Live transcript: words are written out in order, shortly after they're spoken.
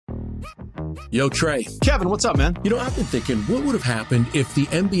Yo, Trey. Kevin, what's up, man? You know, I've been thinking, what would have happened if the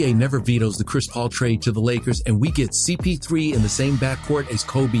NBA never vetoes the Chris Paul trade to the Lakers and we get CP3 in the same backcourt as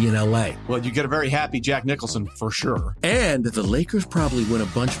Kobe in LA? Well, you get a very happy Jack Nicholson for sure. And the Lakers probably win a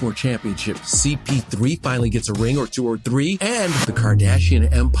bunch more championships. CP3 finally gets a ring or two or three, and the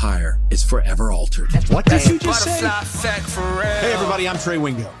Kardashian empire is forever altered. What did you just say? Hey, everybody, I'm Trey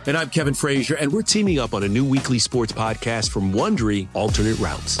Wingo. And I'm Kevin Frazier, and we're teaming up on a new weekly sports podcast from Wondery, Alternate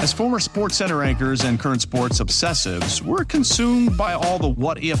Routes. As former Sports Center anchors and current sports obsessives, we're consumed by all the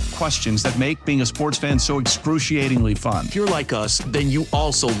what-if questions that make being a sports fan so excruciatingly fun. If you're like us, then you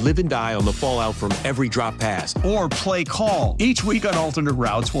also live and die on the fallout from every drop pass. Or play call. Each week on Alternate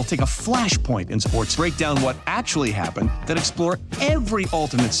Routes, we'll take a flashpoint in sports, break down what actually happened, then explore every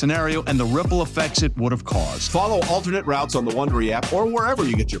alternate scenario and the ripple effects it would have caused. Follow Alternate Routes on the Wondery app or wherever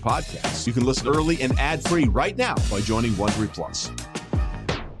you get your podcasts. You can listen early and ad-free right now by joining Wondery Plus.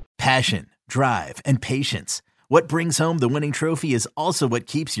 Passion, drive, and patience. What brings home the winning trophy is also what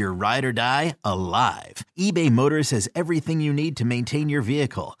keeps your ride or die alive. eBay Motors has everything you need to maintain your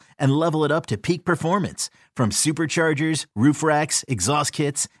vehicle and level it up to peak performance, from superchargers, roof racks, exhaust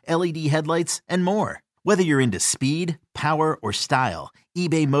kits, LED headlights, and more. Whether you're into speed, power, or style,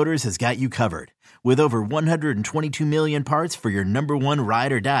 eBay Motors has got you covered. With over 122 million parts for your number one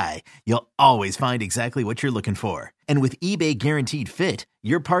ride or die, you'll always find exactly what you're looking for. And with eBay Guaranteed Fit,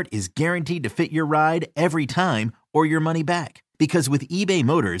 your part is guaranteed to fit your ride every time or your money back. Because with eBay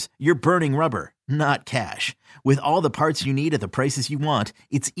Motors, you're burning rubber, not cash. With all the parts you need at the prices you want,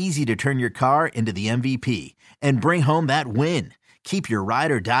 it's easy to turn your car into the MVP and bring home that win. Keep your ride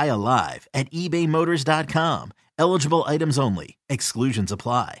or die alive at ebaymotors.com. Eligible items only. Exclusions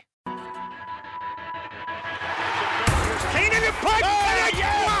apply.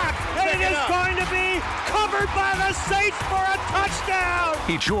 By the Saints for a touchdown!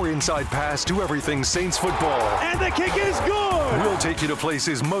 Eat your inside pass to everything Saints football. And the kick is good! We'll take you to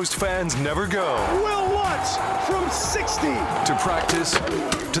places most fans never go. We'll watch from 60 to practice,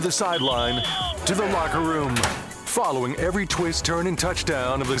 to the sideline, to the locker room. Following every twist, turn, and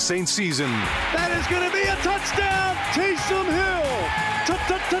touchdown of the Saints season. That is going to be a touchdown! Taysom Hill!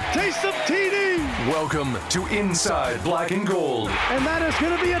 Taysom TD! Welcome to Inside Black and Gold. And that is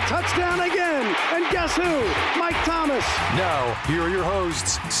going to be a touchdown again. And guess who? Mike Thomas. Now, here are your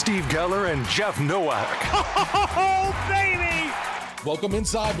hosts, Steve Geller and Jeff Nowak. Oh, baby! Welcome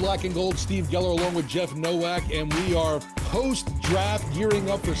inside Black and Gold. Steve Geller along with Jeff Nowak, and we are post-draft gearing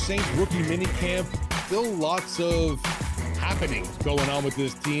up for Saints rookie minicamp. Still lots of happenings going on with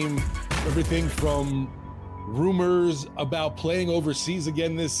this team. Everything from rumors about playing overseas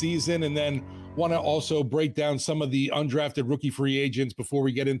again this season, and then want to also break down some of the undrafted rookie free agents before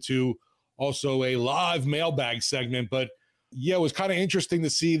we get into also a live mailbag segment. But yeah, it was kind of interesting to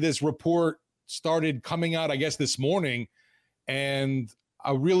see this report started coming out, I guess, this morning. And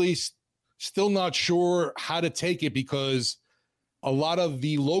I really still not sure how to take it, because a lot of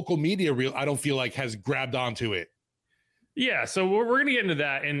the local media, I don't feel like, has grabbed onto it. Yeah, so we're going to get into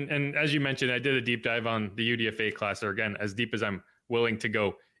that. And as you mentioned, I did a deep dive on the UDFA class, or again, as deep as I'm willing to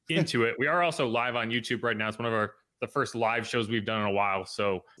go into it. We are also live on YouTube right now. It's one of the first live shows we've done in a while.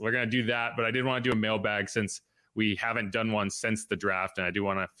 So we're going to do that. But I did want to do a mailbag since we haven't done one since the draft. And I do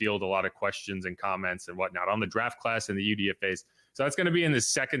want to field a lot of questions and comments and whatnot on the draft class and the UDFAs. So that's going to be in the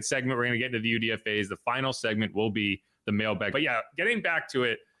second segment. We're going to get into the UDFAs. The final segment will be the mailbag. But yeah, getting back to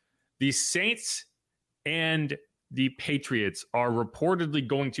it, the Saints and the Patriots are reportedly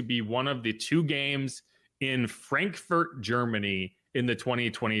going to be one of the two games in Frankfurt, Germany in the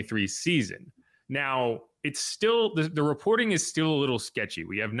 2023 season. Now, it's still, the reporting is still a little sketchy.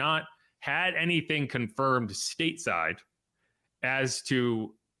 We have not had anything confirmed stateside as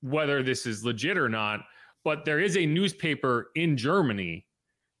to whether this is legit or not, but there is a newspaper in Germany.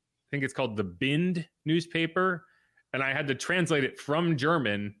 I think it's called the Bild newspaper, and I had to translate it from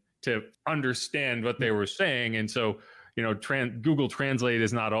German to understand what they were saying. And so, you know, Google Translate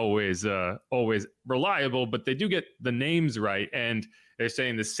is not always reliable, but they do get the names right. And they're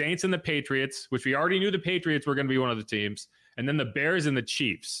saying the Saints and the Patriots, which we already knew the Patriots were going to be one of the teams, and then the Bears and the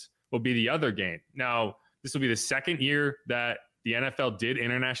Chiefs will be the other game. Now, this will be the second year that the NFL did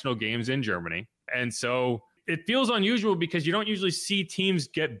international games in Germany. And so it feels unusual because you don't usually see teams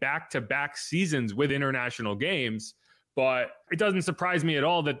get back-to-back seasons with international games. But it doesn't surprise me at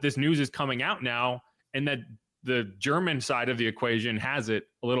all that this news is coming out now and that the German side of the equation has it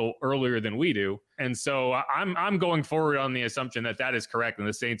a little earlier than we do. And so I'm going forward on the assumption that that is correct and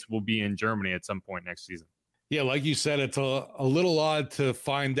the Saints will be in Germany at some point next season. Yeah, like you said, it's a little odd to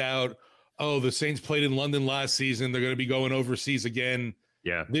find out, oh, the Saints played in London last season. They're going to be going overseas again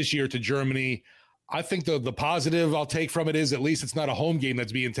this year to Germany. I think the positive I'll take from it is at least it's not a home game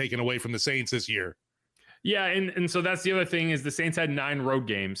that's being taken away from the Saints this year. Yeah, and so that's the other thing is the Saints had 9 road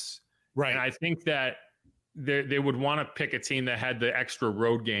games. Right. And I think that they would want to pick a team that had the extra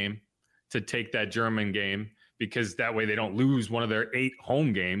road game to take that German game, because that way they don't lose one of their 8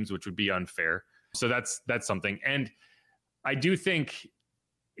 home games, which would be unfair. So that's something. And I do think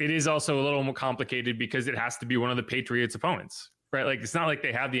it is also a little more complicated because it has to be one of the Patriots' opponents. Right, like it's not like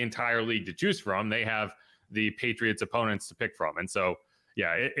they have the entire league to choose from. They have the Patriots' opponents to pick from, and so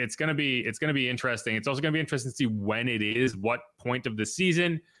it's gonna be interesting. It's also gonna be interesting to see when it is, what point of the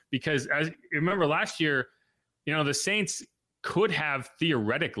season, because as you remember last year, the Saints could have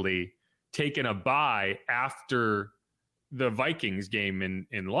theoretically taken a bye after the Vikings game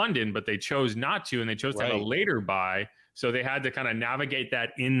in London, but they chose not to, and they chose to have a later bye, so they had to kind of navigate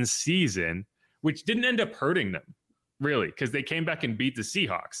that in season, which didn't end up hurting them. Really, because they came back and beat the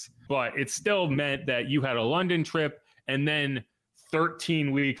Seahawks. But it still meant that you had a London trip and then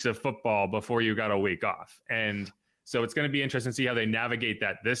 13 weeks of football before you got a week off. And so it's going to be interesting to see how they navigate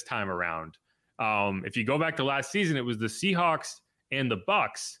that this time around. If you go back to last season, it was the Seahawks and the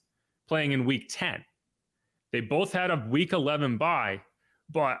Bucks playing in week 10. They both had a week 11 bye,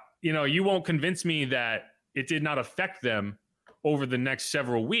 but you won't convince me that it did not affect them over the next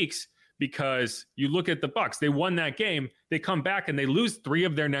several weeks. Because you look at the Bucks, they won that game. They come back and they lose 3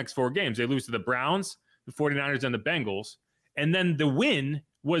 of their next 4 games. They lose to the Browns, the 49ers, and the Bengals. And then the win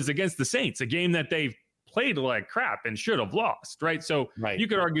was against the Saints, a game that they played like crap and should have lost, right? So you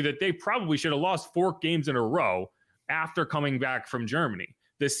could argue that they probably should have lost 4 games in a row after coming back from Germany.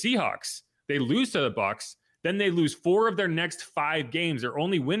 The Seahawks, they lose to the Bucks. Then they lose 4 of their next 5 games. Their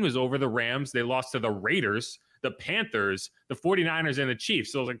only win was over the Rams. They lost to the Raiders, the Panthers, the 49ers, and the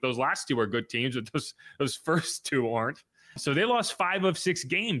Chiefs. So like those last 2 are good teams, but those first 2 aren't. So they lost 5 of 6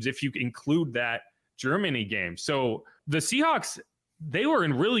 games if you include that Germany game. So the Seahawks, they were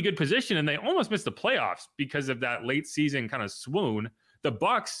in really good position and they almost missed the playoffs because of that late season kind of swoon. The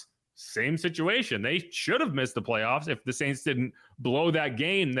Bucks, same situation. They should have missed the playoffs if the Saints didn't blow that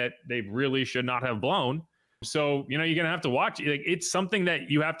game that they really should not have blown. So, you're going to have to watch. It's something that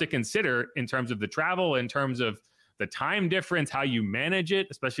you have to consider in terms of the travel, in terms of the time difference, how you manage it,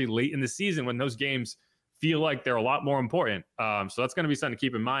 especially late in the season when those games feel like they're a lot more important. So that's going to be something to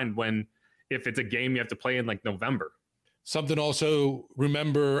keep in mind if it's a game you have to play in like November. Something also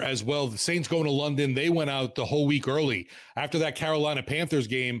remember as well, the Saints going to London, they went out the whole week early. After that Carolina Panthers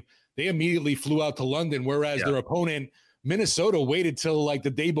game, they immediately flew out to London, whereas their opponent, Minnesota, waited till like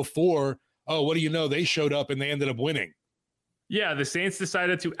the day before. Oh, what do you know? They showed up and they ended up winning. Yeah, the Saints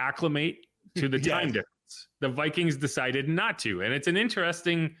decided to acclimate to the time difference. The Vikings decided not to. And it's an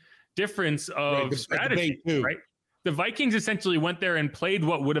interesting difference of strategy, right? The Vikings essentially went there and played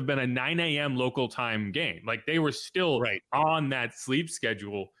what would have been a 9 a.m. local time game. Like they were still on that sleep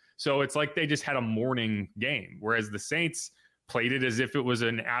schedule. So it's like they just had a morning game, whereas the Saints played it as if it was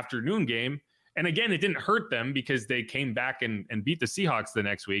an afternoon game. And again, it didn't hurt them because they came back and beat the Seahawks the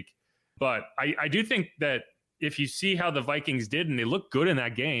next week. But I do think that if you see how the Vikings did and they look good in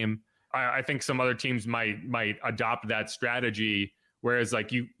that game, I think some other teams might adopt that strategy. Whereas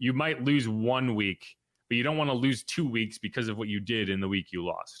like you might lose 1 week, but you don't want to lose 2 weeks because of what you did in the week you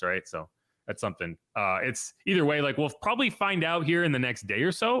lost, right? So that's something. It's either way, like we'll probably find out here in the next day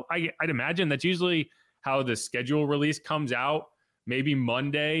or so. I'd imagine that's usually how the schedule release comes out, maybe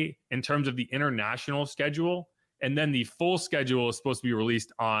Monday in terms of the international schedule. And then the full schedule is supposed to be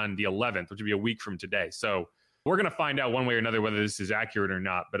released on the 11th, which would be a week from today. So we're going to find out one way or another whether this is accurate or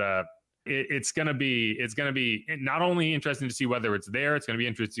not. But it's going to be not only interesting to see whether it's there, it's going to be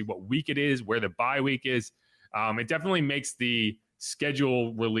interesting to see what week it is, where the bye week is. It definitely makes the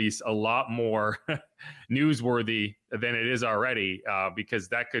schedule release a lot more newsworthy than it is already, because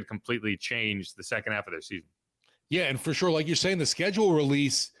that could completely change the second half of their season. Yeah, and for sure, like you're saying, the schedule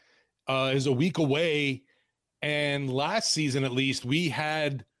release is a week away. And last season, at least, we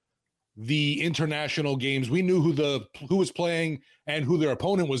had the international games. We knew who was playing and who their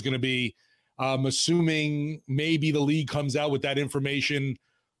opponent was going to be. Assuming maybe the league comes out with that information,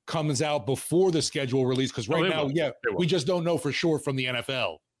 comes out before the schedule release. Because right now, we just don't know for sure from the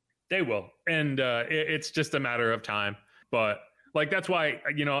NFL. They will, and it's just a matter of time. But like that's why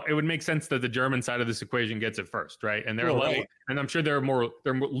it would make sense that the German side of this equation gets it first, right? And they're and I'm sure they're more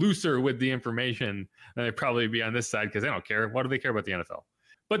looser with the information than they probably be on this side because they don't care. Why do they care about the NFL?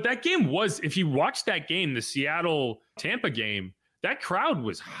 But that game was, if you watch that game, the Seattle-Tampa game, that crowd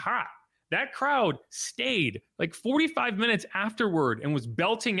was hot. That crowd stayed like 45 minutes afterward and was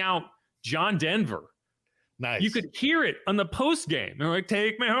belting out John Denver. Nice. You could hear it on the post game. They're like,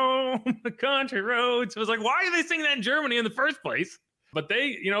 "Take me home, the country roads." It was like, why are they singing that in Germany in the first place? But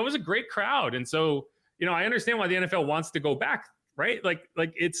they, it was a great crowd. And so, I understand why the NFL wants to go back, right? Like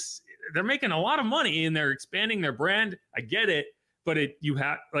they're making a lot of money and they're expanding their brand. I get it. But you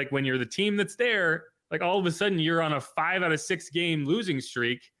have, like, when you're the team that's there, like, all of a sudden you're on a 5 out of 6 game losing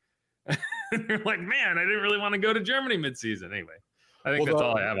streak. You're like, man, I didn't really want to go to Germany midseason. Anyway, I think that's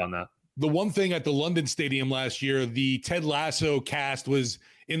all I have on that. The one thing at the London Stadium last year, the Ted Lasso cast was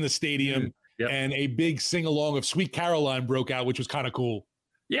in the stadium, and a big sing-along of Sweet Caroline broke out, which was kind of cool.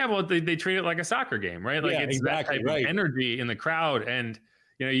 Yeah, well, they treat it like a soccer game, right? Like, it's exactly that type of energy in the crowd. And,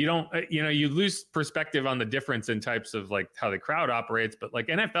 you don't, you lose perspective on the difference in types of, like, how the crowd operates. But, like,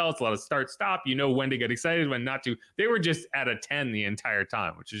 NFL, it's a lot of start-stop. You know when to get excited, when not to. They were just at a 10 the entire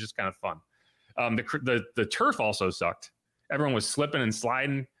time, which is just kind of fun. The turf also sucked. Everyone was slipping and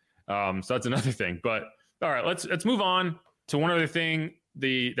sliding. So that's another thing. But all right, let's move on to one other thing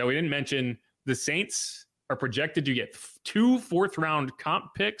that we didn't mention. The Saints are projected to get 2 4th-round comp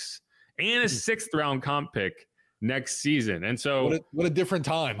picks and a 6th-round comp pick next season. And so what a different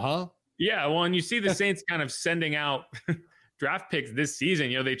time, huh? Yeah, well, and you see the Saints kind of sending out draft picks this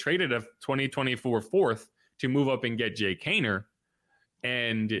season. They traded a 2024 4th to move up and get Jay Kaner.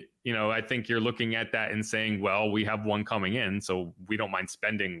 And, I think you're looking at that and saying, well, we have one coming in, so we don't mind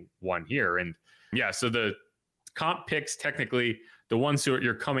spending one here. And yeah, so the comp picks, technically, the ones who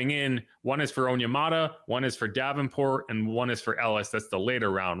you're coming in, one is for Onyemata, one is for Davenport, and one is for Ellis. That's the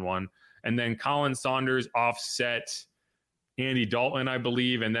later round one. And then Colin Saunders offset Andy Dalton, I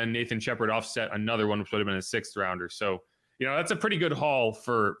believe, and then Nathan Shepard offset another one, which would have been a 6th rounder. So, that's a pretty good haul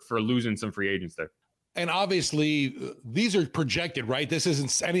for losing some free agents there. And obviously, these are projected, right? This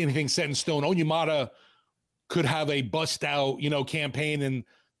isn't anything set in stone. Onyemata could have a bust-out, campaign, and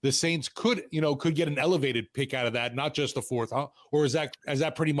the Saints could get an elevated pick out of that, not just the 4th, huh? Or is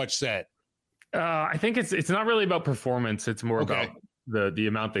that pretty much set? I think it's not really about performance. It's more about the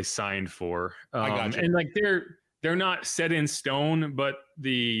amount they signed for. I got you. And, like, they're not set in stone, but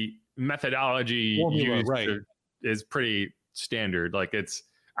the methodology used is pretty standard. Like,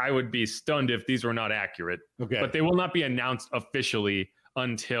 I would be stunned if these were not accurate. Okay. But they will not be announced officially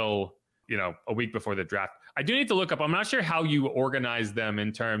until, a week before the draft. I do need to look up. I'm not sure how you organize them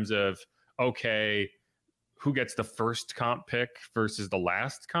in terms of, who gets the first comp pick versus the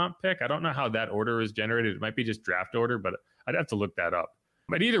last comp pick. I don't know how that order is generated. It might be just draft order, but I'd have to look that up.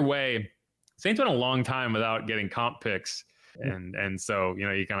 But either way, Saints went a long time without getting comp picks. And so, you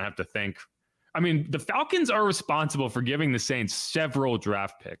kind of have to think. I mean, the Falcons are responsible for giving the Saints several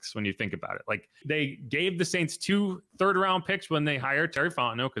draft picks when you think about it. Like, they gave the Saints 2 3rd-round picks when they hired Terry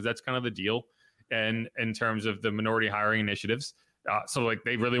Fontenot, because that's kind of the deal, and in terms of the minority hiring initiatives. So, like,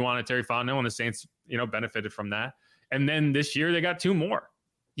 they really wanted Terry Fontenot, and the Saints, benefited from that. And then this year they got 2 more.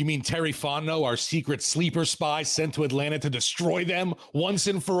 You mean Terry Fontenot, our secret sleeper spy sent to Atlanta to destroy them once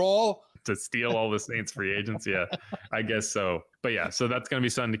and for all? To steal all the Saints free agents? Yeah, I guess so. But yeah, so that's going to be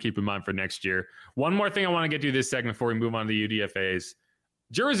something to keep in mind for next year. One more thing I want to get to this segment before we move on to the UDFAs.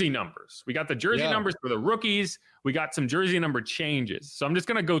 Jersey numbers. We got the jersey numbers for the rookies. We got some jersey number changes. So I'm just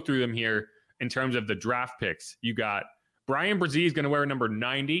going to go through them here in terms of the draft picks. You got Brian Brzee is going to wear number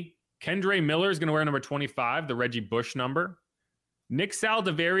 90. Kendre Miller is going to wear number 25, the Reggie Bush number. Nick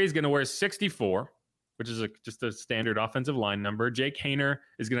Saldiveri is going to wear 64, which is just a standard offensive line number. Jake Haener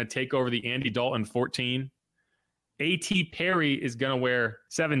is going to take over the Andy Dalton 14. A.T. Perry is going to wear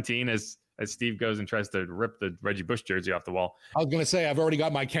 17 as Steve goes and tries to rip the Reggie Bush jersey off the wall. I was going to say, I've already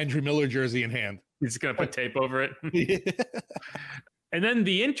got my Kendre Miller jersey in hand. He's going to put tape over it. Yeah. And then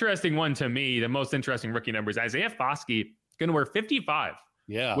the interesting one to me, the most interesting rookie number is Isaiah Foskey going to wear 55.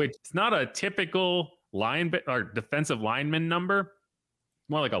 Yeah. Which is not a typical defensive lineman number.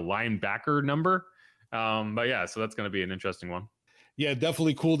 More like a linebacker number. But yeah, so that's going to be an interesting one. Yeah,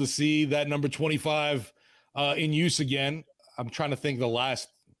 definitely cool to see that number 25 in use again. I'm trying to think the last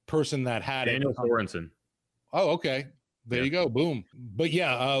person that had Daniel it. Sorensen. Oh, okay. There you go. Boom. But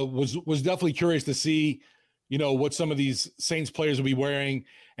yeah, was definitely curious to see, what some of these Saints players will be wearing.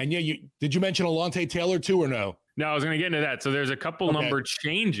 And yeah, did you mention Alontae Taylor too or no? No, I was going to get into that. So there's a couple number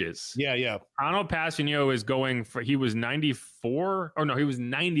changes. Yeah. Arnold Passanio is going for, he was 94. Oh no, he was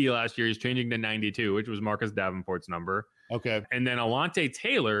 90 last year. He's changing to 92, which was Marcus Davenport's number. Okay. And then Alontae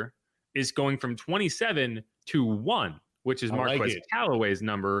Taylor is going from 27 to 1, which is Marquez Callaway's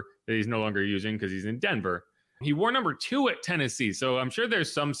number that he's no longer using because he's in Denver. He wore number 2 at Tennessee. So I'm sure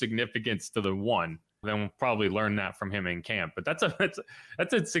there's some significance to the 1. Then we'll probably learn that from him in camp. But that's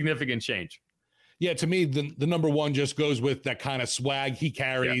a significant change. Yeah, to me, the number 1 just goes with that kind of swag he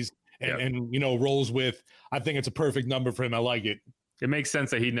carries and rolls with, I think it's a perfect number for him. I like it. It makes sense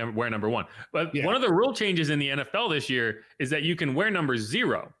that he'd never wear number 1. But one of the rule changes in the NFL this year is that you can wear number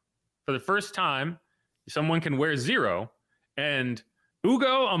 0. For the first time, someone can wear 0. And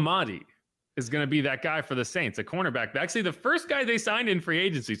Ugo Amadi is going to be that guy for the Saints, a cornerback. Actually, the first guy they signed in free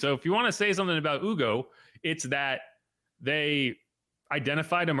agency. So if you want to say something about Ugo, it's that they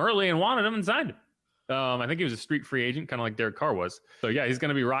identified him early and wanted him and signed him. I think he was a street free agent, kind of like Derek Carr was. So, yeah, he's going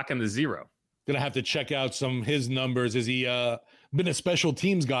to be rocking the 0. Going to have to check out some of his numbers. Has he been a special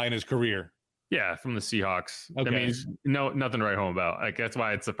teams guy in his career? Yeah, from the Seahawks. Okay. I mean, nothing to write home about. Like, that's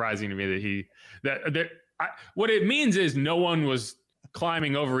why it's surprising to me that what it means is no one was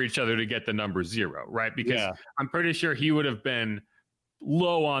climbing over each other to get the number 0, right? Because I'm pretty sure he would have been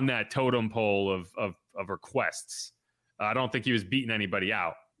low on that totem pole of requests. I don't think he was beating anybody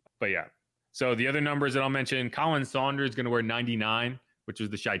out. But yeah. So the other numbers that I'll mention, Colin Saunders is going to wear 99, which is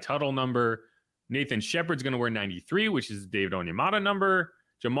the Shai Tuttle number. Nathan Shepard's going to wear 93, which is the David Onyemata number.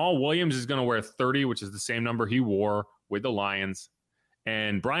 Jamal Williams is going to wear 30, which is the same number he wore with the Lions.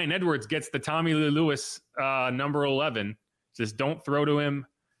 And Brian Edwards gets the Tommy Lee Lewis number 11. Just don't throw to him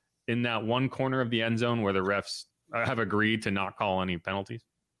in that one corner of the end zone where the refs have agreed to not call any penalties.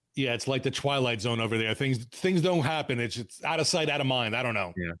 Yeah, it's like the Twilight Zone over there. Things don't happen. It's out of sight, out of mind. I don't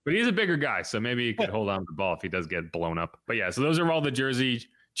know. Yeah, but he's a bigger guy, so maybe he could hold on to the ball if he does get blown up. But yeah, so those are all the jersey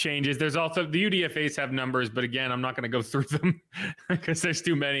changes. There's also the UDFAs have numbers, but again, I'm not going to go through them because there's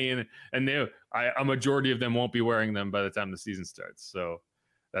too many, and a majority of them won't be wearing them by the time the season starts. So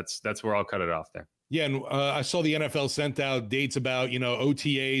that's where I'll cut it off there. Yeah, and I saw the NFL sent out dates about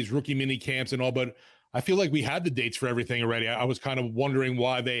OTAs, rookie mini camps, and all, but I feel like we had the dates for everything already. I was kind of wondering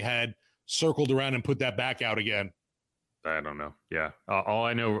why they had circled around and put that back out again. I don't know. Yeah. All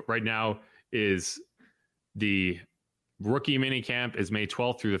I know right now is the rookie mini camp is May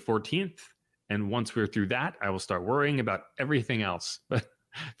 12th through the 14th. And once we're through that, I will start worrying about everything else. But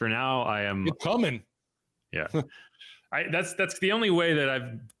for now, I am coming. Yeah. That's the only way that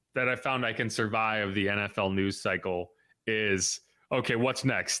I've found I can survive the NFL news cycle is, okay, what's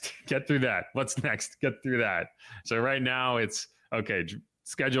next? Get through that. What's next? Get through that. So right now it's, okay,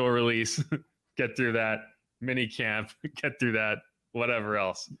 schedule a release, get through that, mini camp, get through that, whatever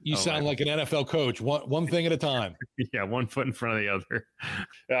else. You sound like an NFL coach, one thing at a time. Yeah, one foot in front of the other.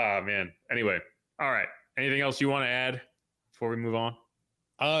 Oh, man. Anyway, all right. Anything else you want to add before we move on?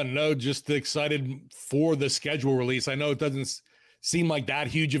 No, just excited for the schedule release. I know it doesn't seem like that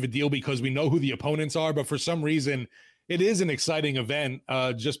huge of a deal because we know who the opponents are, but for some reason it is an exciting event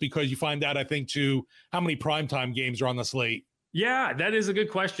just because you find out, I think, too, how many primetime games are on the slate. Yeah, that is a good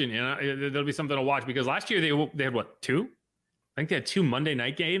question. And there'll be something to watch because last year they had, what, 2? I think they had 2 Monday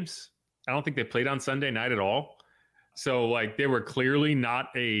night games. I don't think they played on Sunday night at all. So, like, they were clearly not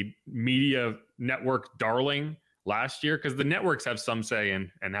a media network darling last year because the networks have some say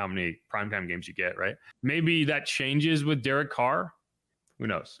in how many primetime games you get, right? Maybe that changes with Derek Carr. Who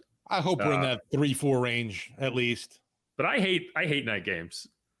knows? I hope we're in that 3-4 range at least. But I hate night games.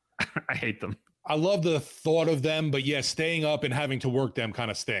 I hate them. I love the thought of them, but yeah, staying up and having to work them kind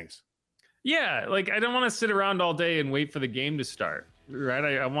of stinks. Yeah, like I don't want to sit around all day and wait for the game to start, right?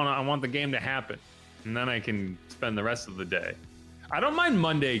 I want the game to happen, and then I can spend the rest of the day. I don't mind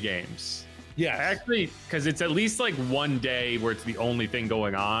Monday games. Yeah, actually, because it's at least like one day where it's the only thing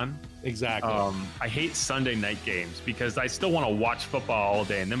going on. Exactly. I hate Sunday night games because I still want to watch football all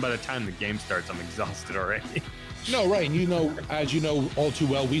day, and then by the time the game starts, I'm exhausted already. No, right. And as you know all too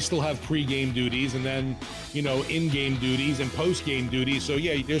well, we still have pre-game duties and then, in-game duties and post-game duties. So,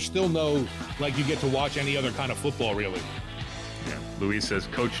 yeah, there's still no, like, you get to watch any other kind of football, really. Yeah. Luis says,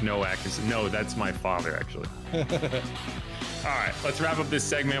 Coach Nowak is, no, that's my father, actually. All right, let's wrap up this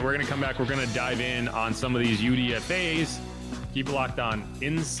segment. We're going to come back. We're going to dive in on some of these UDFAs. Keep it locked on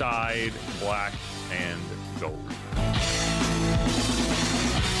Inside Black and Gold.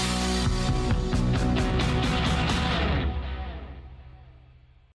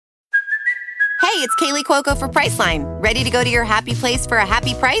 Hey, it's Kaylee Cuoco for Priceline. Ready to go to your happy place for a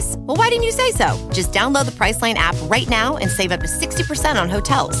happy price? Well, why didn't you say so? Just download the Priceline app right now and save up to 60% on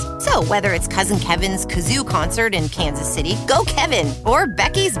hotels. So whether it's Cousin Kevin's Kazoo Concert in Kansas City, go Kevin, or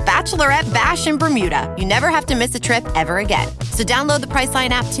Becky's Bachelorette Bash in Bermuda, you never have to miss a trip ever again. So download the Priceline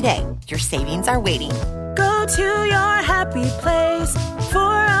app today. Your savings are waiting. Go to your happy place for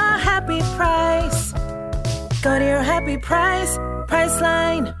a happy price. Go to your happy price,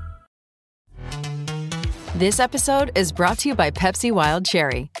 Priceline. This episode is brought to you by Pepsi Wild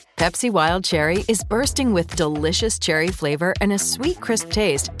Cherry. Pepsi Wild Cherry is bursting with delicious cherry flavor and a sweet, crisp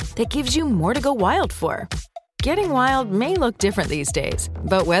taste that gives you more to go wild for. Getting wild may look different these days,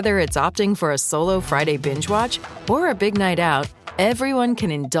 but whether it's opting for a solo Friday binge watch or a big night out, everyone can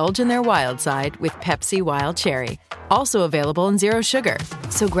indulge in their wild side with Pepsi Wild Cherry. Also available in Zero Sugar.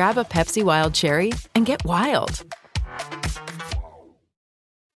 So grab a Pepsi Wild Cherry and get wild.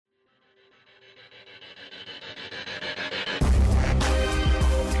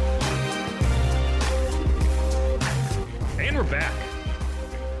 And we're back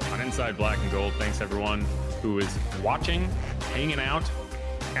on Inside Black and Gold. Thanks everyone who is watching, hanging out,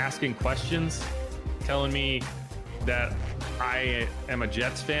 asking questions, telling me that I am a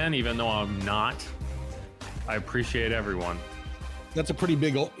Jets fan, even though I'm not. I appreciate everyone. That's a pretty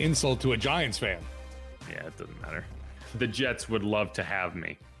big insult to a Giants fan. Yeah, it doesn't matter. The Jets would love to have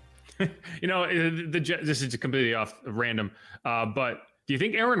me. The Jets, this is completely off random, but do you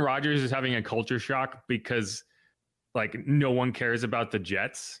think Aaron Rodgers is having a culture shock because like no one cares about the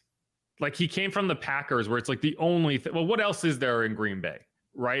Jets? Like he came from the Packers where it's like the only thing. Well, what else is there in Green Bay?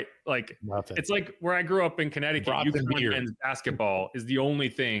 Right? Like nothing. It's like where I grew up in Connecticut, men's basketball is the only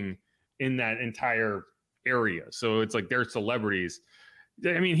thing in that entire area. So it's like they're celebrities.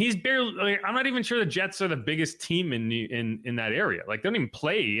 I mean, he's barely, like, I'm not even sure the Jets are the biggest team in that area. Like they don't even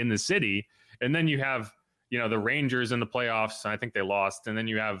play in the city. And then you have, the Rangers in the playoffs. I think they lost. And then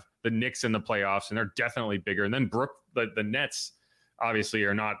you have the Knicks in the playoffs and they're definitely bigger. And then the Nets obviously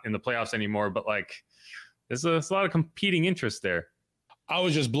are not in the playoffs anymore, but like there's a lot of competing interest there. I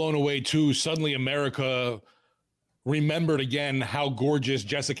was just blown away too. Suddenly America remembered again how gorgeous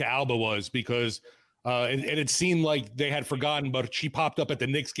Jessica Alba was because it seemed like they had forgotten, but she popped up at the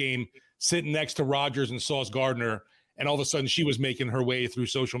Knicks game sitting next to Rodgers and Sauce Gardner. And all of a sudden she was making her way through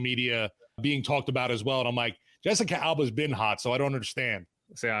social media being talked about as well. And I'm like, Jessica Alba's been hot, so I don't understand.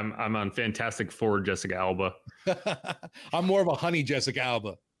 Say I'm on Fantastic Four Jessica Alba. I'm more of a honey Jessica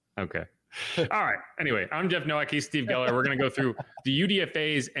Alba. Okay. All right. Anyway, I'm Jeff Nowak. He's Steve Geller. We're going to go through the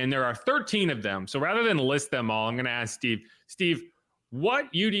UDFAs, and there are 13 of them. So rather than list them all, I'm going to ask Steve, what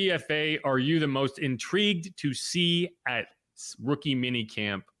UDFA are you the most intrigued to see at rookie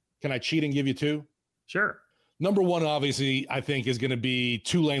minicamp? Can I cheat and give you two? Sure. Number one, obviously, I think is going to be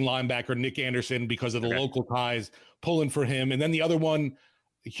Tulane linebacker Nick Anderson because of the local ties pulling for him. And then the other one,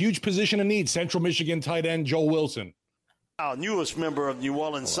 a huge position of need, Central Michigan tight end Joel Wilson. Our newest member of New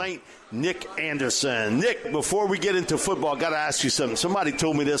Orleans Saint, Nick Anderson. Nick, before we get into football, I got to ask you something. Somebody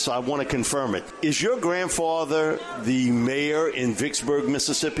told me this, so I want to confirm it. Is your grandfather the mayor in Vicksburg,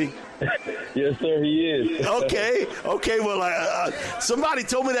 Mississippi? Yes, sir, he is. Okay. Well, somebody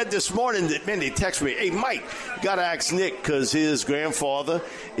told me that this morning. They texted me, hey, Mike, you got to ask Nick because his grandfather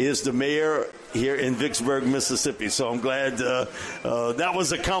is the mayor here in Vicksburg, Mississippi. So I'm glad that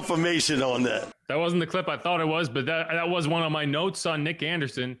was a confirmation on that. That wasn't the clip I thought it was, but that was one of my notes on Nick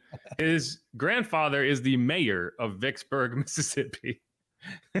Anderson. His grandfather is the mayor of Vicksburg, Mississippi.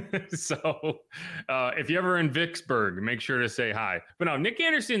 So if you're ever in Vicksburg, make sure to say hi. But no, Nick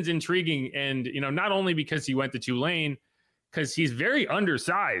Anderson's intriguing. And, not only because he went to Tulane, because he's very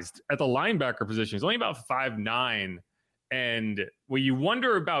undersized at the linebacker position. He's only about 5'9". And what you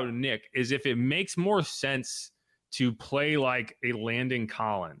wonder about Nick is if it makes more sense to play like a Landon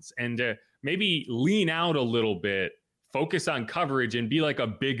Collins and maybe lean out a little bit, focus on coverage, and be like a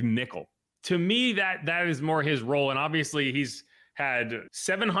big nickel. To me, that is more his role. And obviously, he's had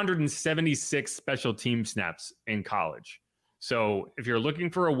 776 special team snaps in college. So if you're looking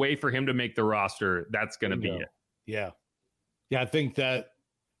for a way for him to make the roster, that's going to be it. Yeah. I think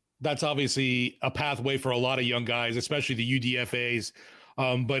that's obviously a pathway for a lot of young guys, especially the UDFAs.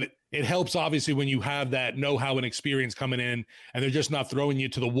 But it helps, obviously, when you have that know-how and experience coming in, and they're just not throwing you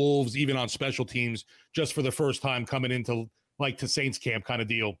to the wolves, even on special teams, just for the first time coming into like to Saints camp kind of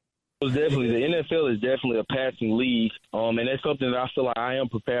deal. Definitely. The NFL is definitely a passing league, and that's something that I feel like I am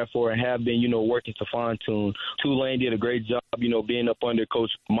prepared for and have been, working to fine-tune. Tulane did a great job, being up under Coach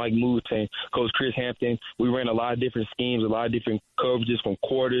Mike Moose and Coach Chris Hampton. We ran a lot of different schemes, a lot of different coverages from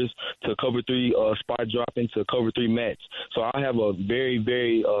quarters to cover three spot dropping to cover three match. So I have a very,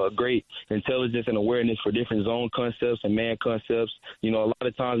 very great intelligence and awareness for different zone concepts and man concepts. A lot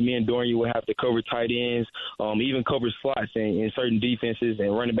of times me and Dorian will have to cover tight ends, even cover slots in certain defenses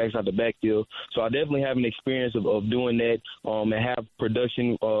and running backs out the backfield. So I definitely have an experience of doing that and have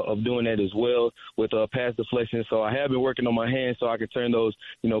production of doing that as well with pass deflection. So I have been working on my hands so I can turn those,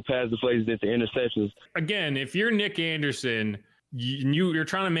 pass deflections into interceptions. Again, if you're Nick Anderson, you're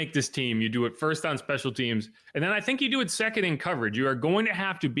trying to make this team, you do it first on special teams, and then I think you do it second in coverage. You are going to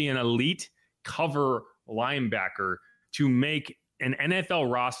have to be an elite cover linebacker to make an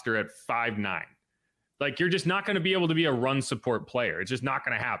NFL roster at 5'9". Like, you're just not going to be able to be a run support player. It's just not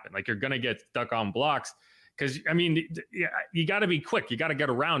going to happen. Like, you're going to get stuck on blocks Because, I mean, you got to be quick. You got to get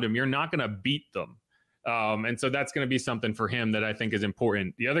around him. You're not going to beat them. And so that's going to be something for him that I think is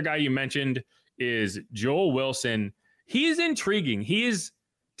important. The other guy you mentioned is Joel Wilson. He is intriguing. He is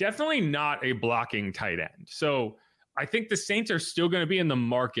definitely not a blocking tight end. So I think the Saints are still going to be in the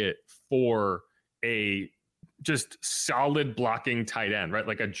market for a just solid blocking tight end, right?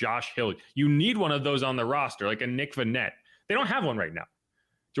 Like a Josh Hill. You need one of those on the roster, like a Nick Vannett. They don't have one right now.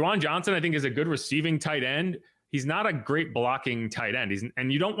 Juwan Johnson, I think, is a good receiving tight end. He's not a great blocking tight end.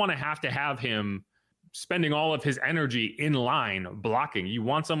 And you don't want to have him spending all of his energy in line blocking. You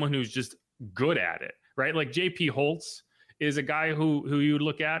want someone who's just good at it, right? Like JP Holtz is a guy who you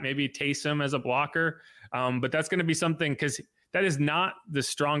look at, maybe Taysom as a blocker. But that's going to be something, because that is not the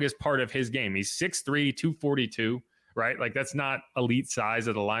strongest part of his game. He's 6'3", 242, right? Like that's not elite size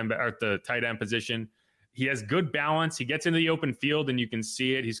at the linebacker or at the tight end position. He has good balance. He gets into the open field and you can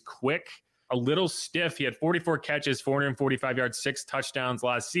see it. He's quick, a little stiff. He had 44 catches, 445 yards, 6 touchdowns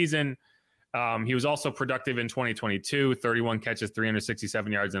last season. He was also productive in 2022, 31 catches,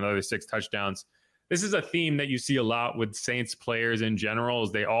 367 yards, and another 6 touchdowns. This is a theme that you see a lot with Saints players in general,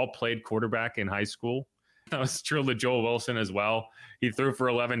 is they all played quarterback in high school. That was true of Joel Wilson as well. He threw for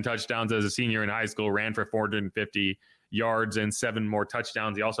 11 touchdowns as a senior in high school, ran for 450 yards and 7 more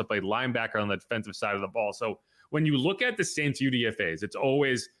touchdowns. He also played linebacker on the defensive side of the ball. So when you look at the Saints UDFAs, it's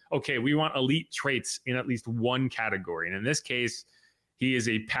always, okay, we want elite traits in at least one category. And in this case, he is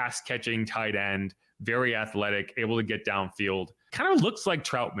a pass-catching tight end, very athletic, able to get downfield. Kind of looks like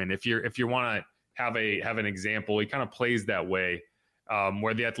Troutman if you want to have an example. He kind of plays that way,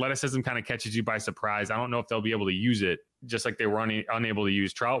 where the athleticism kind of catches you by surprise. I don't know if they'll be able to use it, just like they were unable to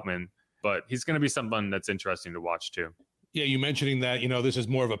use Troutman. But he's going to be someone that's interesting to watch too. Yeah, you mentioning that, this is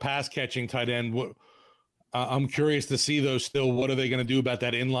more of a pass-catching tight end. I'm curious to see, though, still, what are they going to do about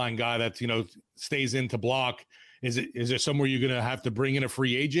that inline guy that, stays in to block? Is there somewhere you're going to have to bring in a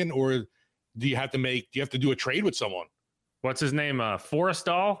free agent, or do you have to do a trade with someone? What's his name?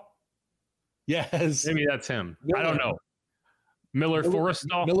 Forrestal? Yes. Maybe that's him. I don't know. Miller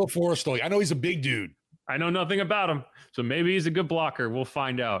Forrestal? Miller Forrestal. I know he's a big dude. I know nothing about him, so maybe he's a good blocker. We'll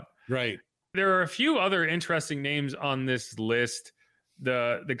find out. Right. There are a few other interesting names on this list.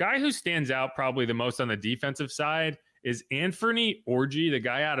 The guy who stands out probably the most on the defensive side is Anthony Orji, the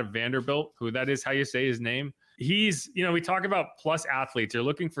guy out of Vanderbilt, who that is how you say his name. He's, we talk about plus athletes. You're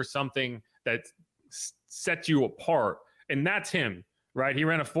looking for something that sets you apart, and that's him, right? He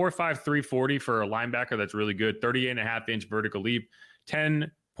ran a 4.5 340 for a linebacker. That's really good. 38.5-inch vertical leap,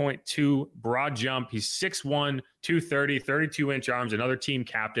 10.2 broad jump. He's 6'1", 230, 32-inch arms. Another team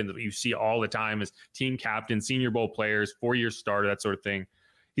captain that you see all the time is team captain, Senior Bowl players, 4-year starter, that sort of thing.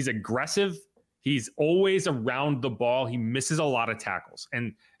 He's aggressive. He's always around the ball. He misses a lot of tackles.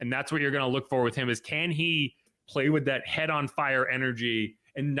 And that's what you're going to look for with him, is can he play with that head on fire energy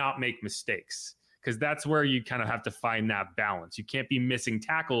and not make mistakes? Because that's where you kind of have to find that balance. You can't be missing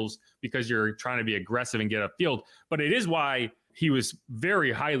tackles because you're trying to be aggressive and get upfield. But it is why he was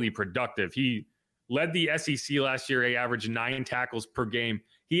very highly productive. He led the SEC last year. He averaged 9 tackles per game.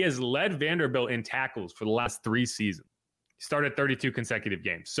 He has led Vanderbilt in tackles for the last 3 seasons. He started 32 consecutive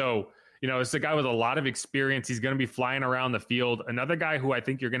games. So, it's a guy with a lot of experience. He's going to be flying around the field. Another guy who I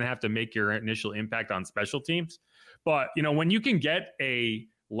think you're going to have to make your initial impact on special teams. But, when you can get a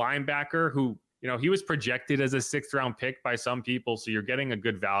linebacker who, he was projected as a 6th round pick by some people, so you're getting a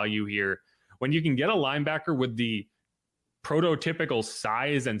good value here. When you can get a linebacker with the prototypical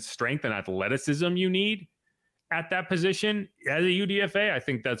size and strength and athleticism you need at that position as a UDFA, I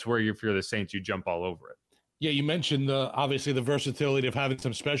think that's where if you're the Saints, you jump all over it. Yeah, you mentioned obviously the versatility of having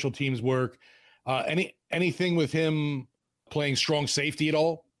some special teams work. Anything with him playing strong safety at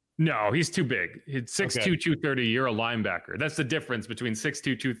all? No, he's too big. It's 6'2", 230. You're a linebacker. That's the difference between 6'2",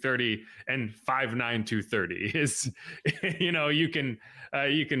 230 and 5'9", 230 is, you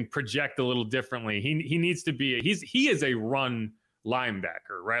can project a little differently. He needs to be, he is a run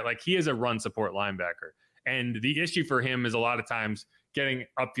linebacker, right? Like he is a run support linebacker. And the issue for him is a lot of times getting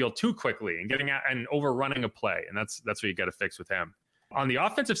upfield too quickly and getting out and overrunning a play. And that's what you got to fix with him. On the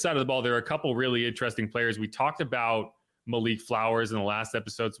offensive side of the ball, there are a couple really interesting players. We talked about Malik Flowers in the last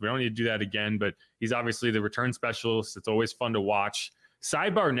episode, so we don't need to do that again, but he's obviously the return specialist. It's always fun to watch. Cy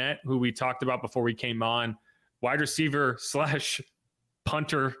Barnett, who we talked about before we came on, wide receiver /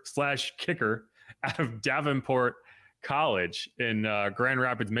 punter / kicker out of Davenport College in Grand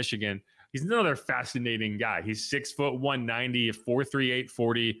Rapids, Michigan. He's another fascinating guy. He's 6 foot 190,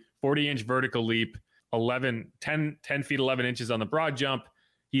 4.38 40-inch vertical leap, 10 feet 11 inches on the broad jump.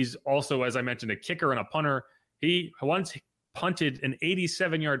 He's also, as I mentioned, a kicker and a punter. He once punted an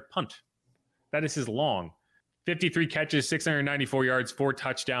 87-yard punt. That is his long. 53 catches, 694 yards, 4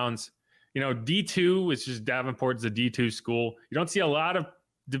 touchdowns. D2, which is Davenport's a D2 school. You don't see a lot of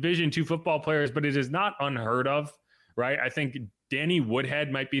Division II football players, but it is not unheard of, right? I think Danny Woodhead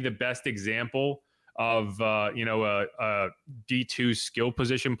might be the best example of, a D2 skill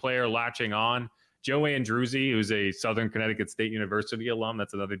position player latching on. Joe Andruzzi, who's a Southern Connecticut State University alum,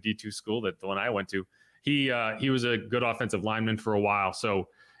 that's another D2 school, that the one I went to. He was a good offensive lineman for a while. So,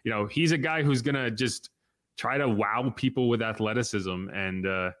 he's a guy who's going to just try to wow people with athleticism. And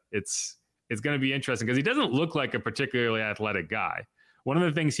it's going to be interesting because he doesn't look like a particularly athletic guy. One of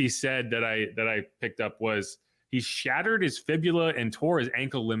the things he said that I picked up was he shattered his fibula and tore his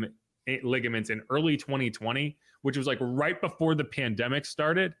ankle ligaments in early 2020, which was like right before the pandemic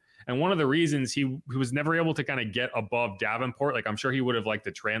started. And one of the reasons he was never able to kind of get above Davenport, like I'm sure he would have liked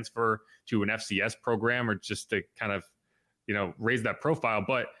to transfer to an FCS program or just to kind of, raise that profile.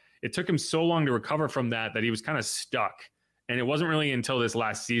 But it took him so long to recover from that he was kind of stuck. And it wasn't really until this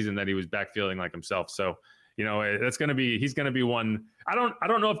last season that he was back feeling like himself. So, he's going to be one. I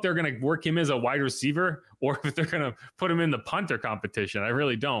don't know if they're going to work him as a wide receiver or if they're going to put him in the punter competition. I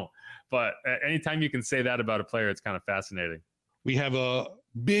really don't. But anytime you can say that about a player, it's kind of fascinating. We have a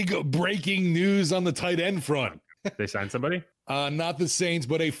big breaking news on the tight end front. They signed somebody? Not the Saints,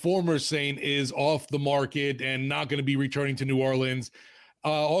 but a former Saint is off the market and not going to be returning to New Orleans.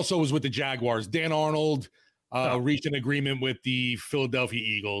 Also was with the Jaguars. Dan Arnold reached an agreement with the Philadelphia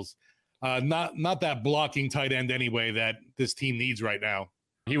Eagles. Not that blocking tight end anyway that this team needs right now.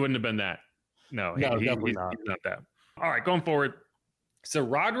 He wouldn't have been that. No, definitely not. He's not that. All right, going forward. So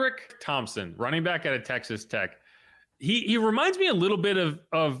Roderick Thompson, running back out of Texas Tech. He reminds me a little bit of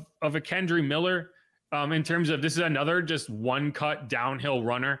a Kendry Miller in terms of this is another just one cut downhill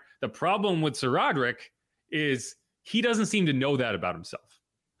runner. The problem with Sir Roderick is he doesn't seem to know that about himself.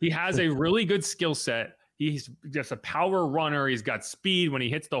 He has a really good skill set. He's just a power runner. He's got speed. When he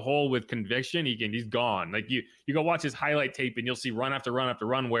hits the hole with conviction, he's gone. Like you go watch his highlight tape and you'll see run after run after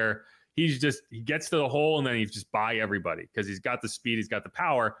run where he gets to the hole and then he's just by everybody because he's got the speed, he's got the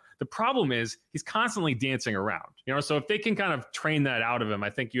power. The problem is he's constantly dancing around. So if they can kind of train that out of him, I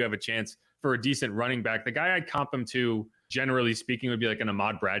think you have a chance for a decent running back. The guy I'd comp him to, generally speaking, would be like an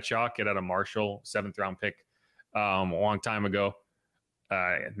Ahmad Bradshaw, kid out of Marshall, 7th round pick a long time ago,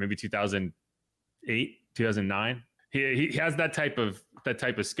 maybe 2008, 2009. He has that type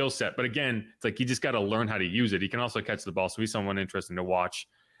of skill set. But again, it's like you just got to learn how to use it. He can also catch the ball, so he's someone interesting to watch.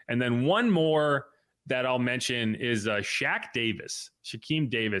 And then one more that I'll mention is Shaquem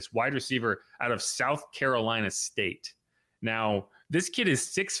Davis, wide receiver out of South Carolina State. Now, this kid is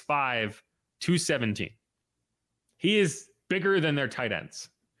 6'5", 217. He is bigger than their tight ends,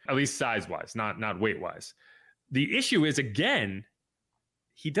 at least size-wise, not weight-wise. The issue is, again,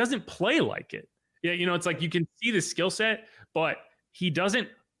 he doesn't play like it. Yeah, it's like you can see the skill set, but he doesn't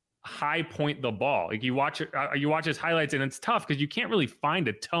high point the ball. Like you watch his highlights, and it's tough because you can't really find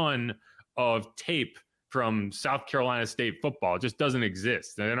a ton of tape from South Carolina State football. It just doesn't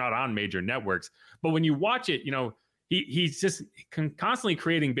exist. They're not on major networks. But when you watch it, he's just constantly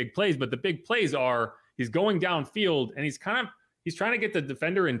creating big plays. But the big plays are he's going downfield and he's trying to get the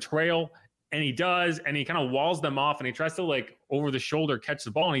defender in trail. And he does, and he kind of walls them off, and he tries to like over the shoulder catch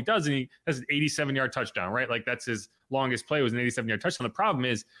the ball, and he does, and he has an 87-yard touchdown, right? Like that's his longest play was an 87-yard touchdown. The problem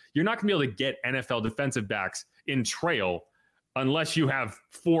is you're not going to be able to get NFL defensive backs in trail unless you have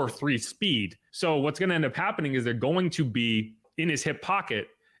 4.3 speed. So what's going to end up happening is they're going to be in his hip pocket,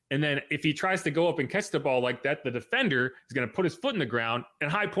 and then if he tries to go up and catch the ball like that, the defender is going to put his foot in the ground and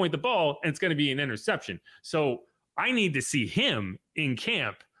high point the ball, and it's going to be an interception. So I need to see him in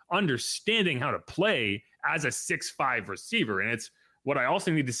camp understanding how to play as a 6'5" receiver. And it's what I also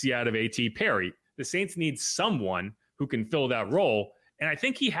need to see out of A.T. Perry. The Saints need someone who can fill that role. And I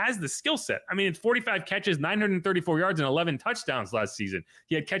think he has the skill set. I mean, it's 45 catches, 934 yards, and 11 touchdowns last season.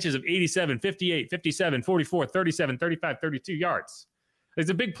 He had catches of 87, 58, 57, 44, 37, 35, 32 yards. He's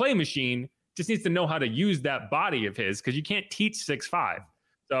a big play machine. Just needs to know how to use that body of his because you can't teach 6'5".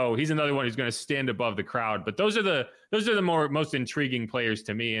 So he's another one who's going to stand above the crowd. But those are the most intriguing players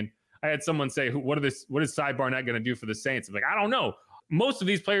to me. And I had someone say, what is Cy Barnett going to do for the Saints? I'm like, I don't know. Most of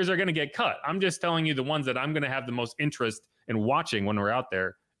these players are going to get cut. I'm just telling you the ones that I'm going to have the most interest in watching when we're out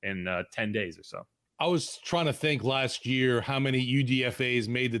there in 10 days or so. I was trying to think last year how many UDFAs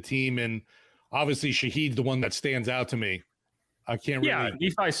made the team, and obviously Shaheed's the one that stands out to me. I can't really. Yeah,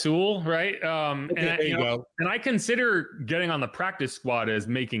 Nephi Sewell, right? There you go. And I consider getting on the practice squad as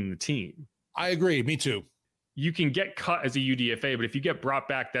making the team. I agree. Me too. You can get cut as a UDFA, but if you get brought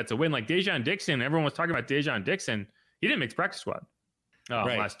back, that's a win. Like Dejon Dixon, everyone was talking about Dejon Dixon. He didn't make the practice squad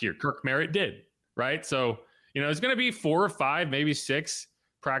last year. Kirk Merritt did, right? So, there's going to be 4 or 5, maybe 6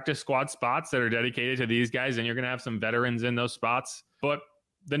 practice squad spots that are dedicated to these guys, and you're going to have some veterans in those spots. But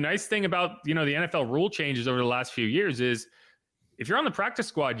the nice thing about, the NFL rule changes over the last few years is if you're on the practice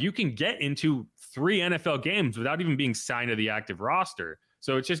squad, you can get into 3 NFL games without even being signed to the active roster.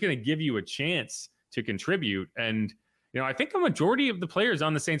 So it's just going to give you a chance to contribute. And, I think a majority of the players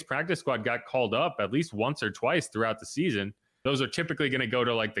on the Saints practice squad got called up at least once or twice throughout the season. Those are typically going to go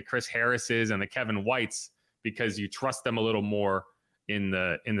to like the Chris Harrises and the Kevin Whites because you trust them a little more in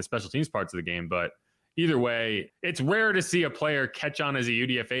the special teams parts of the game. But either way, it's rare to see a player catch on as a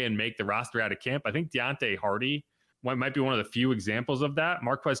UDFA and make the roster out of camp. I think Deontay Hardy might be one of the few examples of that.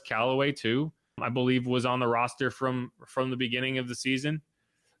 Marquez Callaway, too, I believe was on the roster from the beginning of the season.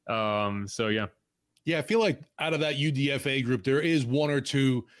 So, yeah. Yeah, I feel like out of that UDFA group, there is 1 or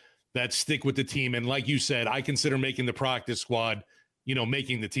 2 that stick with the team. And like you said, I consider making the practice squad,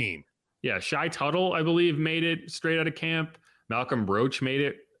 making the team. Yeah, Shai Tuttle, I believe, made it straight out of camp. Malcolm Broach made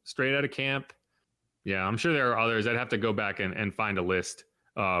it straight out of camp. Yeah, I'm sure there are others. I'd have to go back and find a list.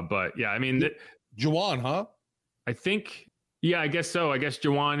 But, yeah, I mean... Juwan, huh? I think, I guess so. I guess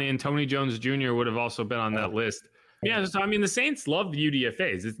Juwan and Tony Jones Jr. would have also been on that list. Yeah, so, I mean, the Saints love the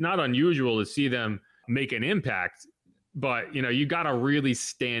UDFAs. It's not unusual to see them make an impact, but you got to really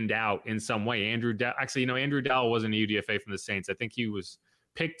stand out in some way. Andrew Dowell wasn't a UDFA from the Saints. I think he was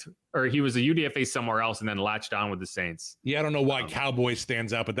picked, or he was a UDFA somewhere else and then latched on with the Saints. Yeah, I don't know why Cowboys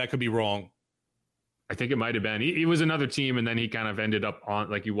stands out, but that could be wrong. I think it might have been. He was another team, and then he kind of ended up on,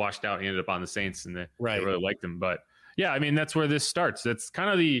 like, he washed out. He ended up on the Saints, and they really liked him. But yeah, I mean, that's where this starts. That's kind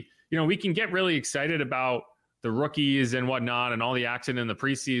of the we can get really excited about the rookies and whatnot, and all the action in the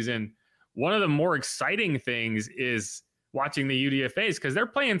preseason. One of the more exciting things is watching the UDFAs because they're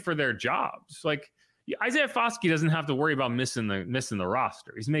playing for their jobs. Like Isaiah Foskey doesn't have to worry about missing the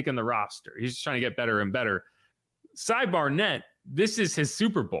roster. He's making the roster. He's just trying to get better and better. Cy Barnett, this is his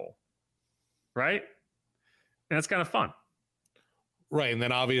Super Bowl, right? And that's kind of fun. Right. And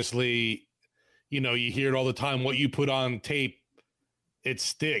then obviously, you hear it all the time. What you put on tape, it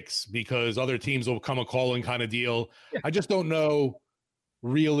sticks because other teams will come a calling kind of deal. Yeah. I just don't know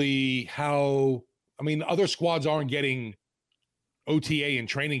really how, other squads aren't getting OTA and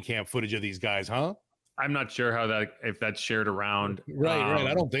training camp footage of these guys, huh? I'm not sure if that's shared around. Right.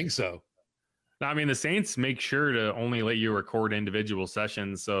 I don't think so. I mean, the Saints make sure to only let you record individual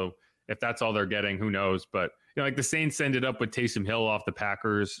sessions. So if that's all they're getting, who knows? But like the Saints ended up with Taysom Hill off the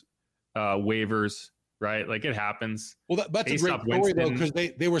Packers waivers, right? Like it happens. Well, that's a great story though, because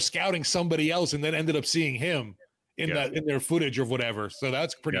they were scouting somebody else and then ended up seeing him in their footage or whatever. So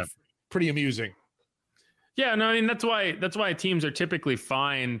that's pretty amusing. Yeah, no, I mean that's why teams are typically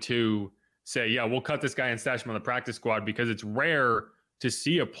fine to say, yeah, we'll cut this guy and stash him on the practice squad, because it's rare to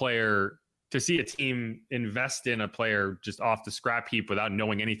see a team invest in a player just off the scrap heap without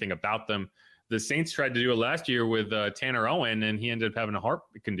knowing anything about them. The Saints tried to do it last year with Tanner Owen, and he ended up having a heart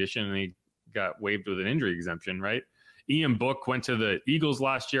condition, and he got waived with an injury exemption, right? Ian Book went to the Eagles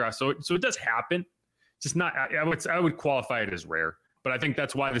last year. So it does happen. Just not, I would qualify it as rare, but I think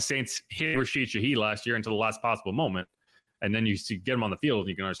that's why the Saints hit Rashid Shaheed last year until the last possible moment. And then you get him on the field and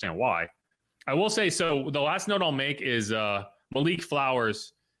you can understand why. I will say, so the last note I'll make is Malik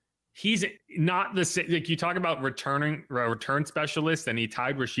Flowers. He's not the same. Like you talk about return specialist, and he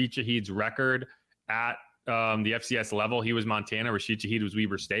tied Rashid Shaheed's record at the FCS level. He was Montana. Rashid Shaheed was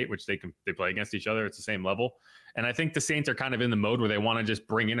Weber State, which they play against each other. It's the same level. And I think the Saints are kind of in the mode where they want to just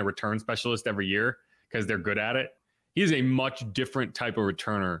bring in a return specialist every year because they're good at it. He's a much different type of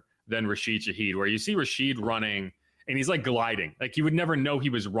returner than Rashid Shaheed, where you see Rashid running and he's like gliding. Like you would never know he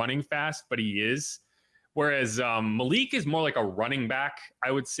was running fast, but he is. Whereas Malik is more like a running back,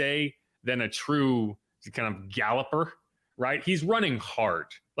 I would say, than a true kind of galloper, right? He's running hard.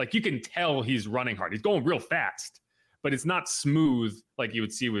 Like you can tell he's running hard. He's going real fast, but it's not smooth like you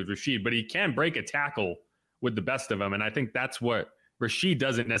would see with Rashid, but he can break a tackle with the best of them. And I think that's what Rashid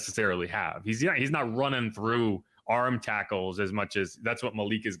doesn't necessarily have. He's not running through arm tackles as much as that's what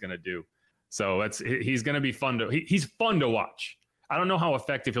Malik is going to do. So he's going to be fun he's fun to watch. I don't know how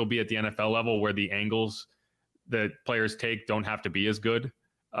effective he'll be at the NFL level, where the angles that players take don't have to be as good.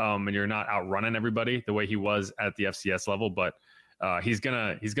 And you're not outrunning everybody the way he was at the FCS level, but he's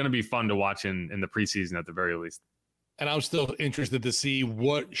gonna be fun to watch in the preseason at the very least. And I'm still interested to see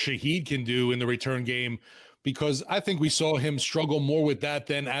what Shaheed can do in the return game, because I think we saw him struggle more with that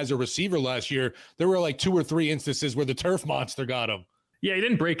than as a receiver last year. There were like 2 or 3 instances where the turf monster got him. Yeah, he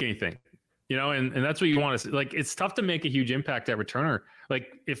didn't break anything, and that's what you want to see. Like, it's tough to make a huge impact at returner. Like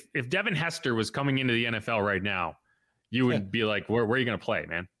if Devin Hester was coming into the NFL right now, you would be like, where are you going to play,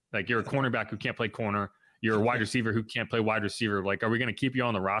 man? Like, you're a cornerback who can't play corner. you're a wide receiver who can't play wide receiver. Like, are we going to keep you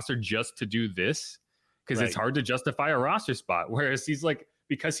on the roster just to do this? Because it's hard to justify a roster spot. Whereas he's like,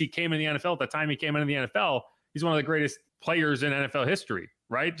 because he came in the NFL at the time he came into the NFL, he's one of the greatest players in NFL history,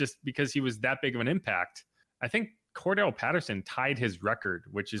 right? Just because he was that big of an impact. I think Cordell Patterson tied his record,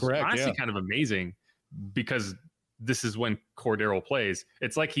 which is honestly kind of amazing because this is when Cordero plays.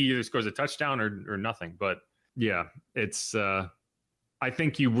 It's like he either scores a touchdown or nothing. But yeah, it's I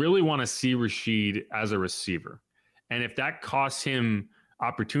think you really want to see Rashid as a receiver. And if that costs him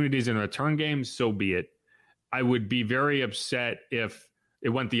opportunities in the return game, so be it. I would be very upset if it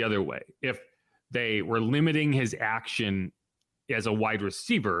went the other way. If they were limiting his action as a wide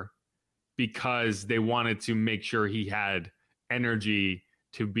receiver because they wanted to make sure he had energy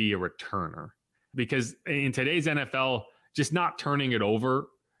to be a returner. Because in today's NFL, just not turning it over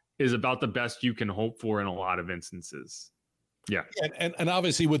is about the best you can hope for in a lot of instances. Yeah. And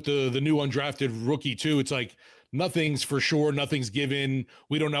obviously with the new undrafted rookie too, it's like nothing's for sure. Nothing's given.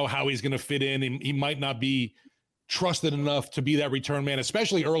 We don't know how he's going to fit in, and he might not be trusted enough to be that return man,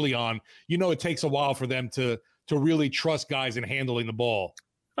 especially early on. You know, it takes a while for them to really trust guys in handling the ball.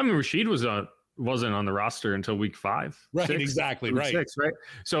 I mean, Rashid wasn't on the roster until week 5. Right. 6, Exactly. week Right. 6, right.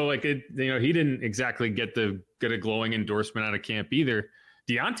 So like he didn't exactly get a glowing endorsement out of camp either.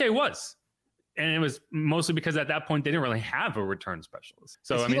 Deontay was. And it was mostly because at that point, they didn't really have a return specialist.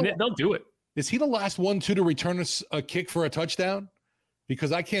 So, they'll do it. Is he the last one to return a kick for a touchdown?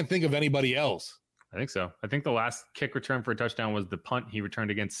 Because I can't think of anybody else. I think so. I think the last kick return for a touchdown was the punt he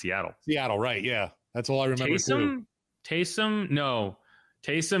returned against Seattle. Seattle, right. Yeah. That's all I remember too. Taysom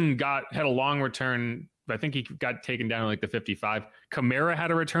had a long return. I think he got taken down like the 55. Kamara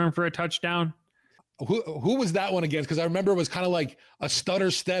had a return for a touchdown. Who was that one against? Because I remember it was kind of like a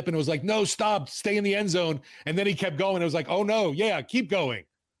stutter step, and it was like, no, stop, stay in the end zone. And then he kept going. It was like, oh, no, yeah, keep going.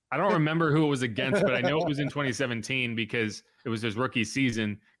 I don't remember who it was against, but I know it was in 2017 because it was his rookie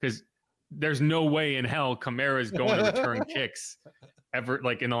season. Because there's no way in hell Kamara is going to return kicks ever,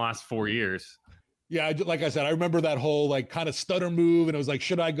 like in the last 4 years. Yeah, like I said, I remember that whole like kind of stutter move, and it was like,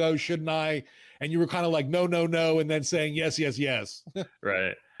 should I go? Shouldn't I? And you were kind of like, no, and then saying yes, yes, yes.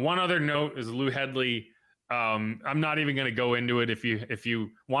 Right. One other note is Lou Hedley. I'm not even going to go into it. If you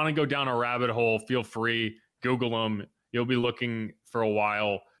want to go down a rabbit hole, feel free. Google him. You'll be looking for a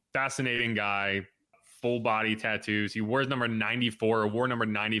while. Fascinating guy. Full body tattoos. He wears number 94. Wore number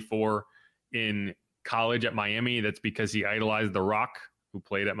 94 in college at Miami. That's because he idolized The Rock, who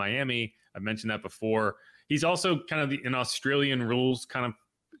played at Miami. I've mentioned that before. He's also kind of an Australian rules kind of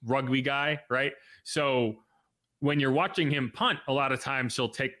rugby guy, right? So when you're watching him punt, a lot of times he'll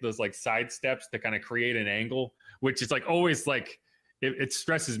take those like side steps to kind of create an angle, which is like always like it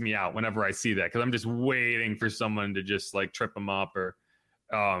stresses me out whenever I see that because I'm just waiting for someone to just like trip him up. Or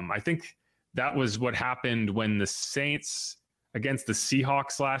I think that was what happened when the Saints against the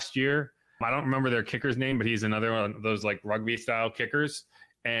Seahawks last year. I don't remember their kicker's name, but he's another one of those like rugby style kickers.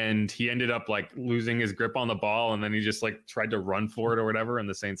 And he ended up like losing his grip on the ball, and then he just like tried to run for it or whatever, and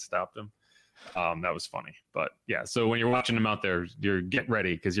the Saints stopped him. That was funny. But yeah, so when you're watching him out there, get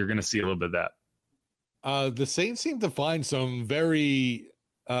ready because you're going to see a little bit of that. The Saints seem to find some very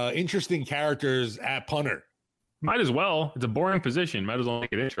interesting characters at punter. Might as well. It's a boring position. Might as well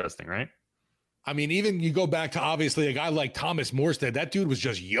make it interesting, right? I mean, even you go back to obviously a guy like Thomas Morstead. That dude was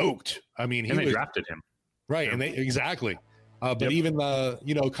just yoked. I mean, they drafted him. Right, yeah. And exactly. But even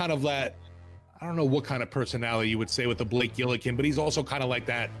kind of that, I don't know what kind of personality you would say with the Blake Gillikin, but he's also kind of like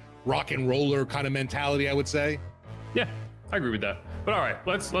that rock and roller kind of mentality, I would say. Yeah, I agree with that. But all right,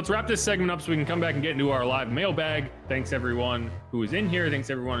 let's wrap this segment up so we can come back and get into our live mailbag. Thanks everyone who is in here.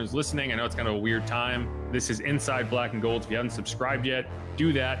 Thanks everyone who's listening. I know it's kind of a weird time. This is Inside Black and Gold. If you haven't subscribed yet,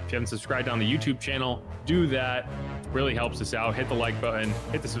 do that. If you haven't subscribed on the YouTube channel, do that. Really helps us out. Hit the like button,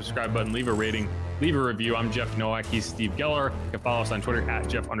 hit the subscribe button, leave a rating, leave a review. I'm Jeff Nowak. He's Steve Geller. You can follow us on Twitter at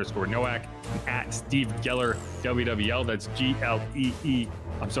Jeff_Nowak and at Steve Geller WWL. That's G-L-E-E.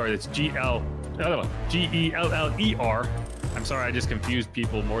 I'm sorry, that's G-E-L-L-E-R. I'm sorry, I just confused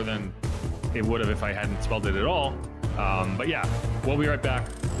people more than it would have if I hadn't spelled it at all. But yeah, we'll be right back.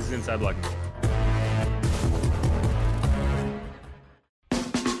 This is Inside Black and Gold.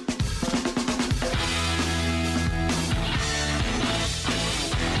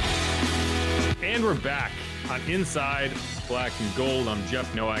 And we're back on Inside Black and Gold. I'm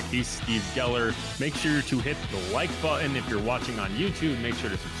Jeff Nowak. He's Steve Geller. Make sure to hit the like button if you're watching on YouTube. Make sure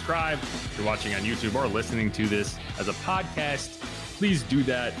to subscribe if you're watching on YouTube or listening to this as a podcast. Please do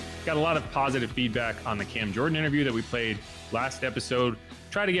that. Got a lot of positive feedback on the Cam Jordan interview that we played last episode.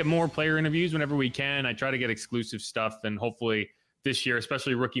 Try to get more player interviews whenever we can. I try to get exclusive stuff, and hopefully this year,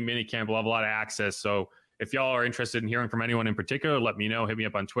 especially rookie minicamp, we'll have a lot of access. So if y'all are interested in hearing from anyone in particular, let me know. Hit me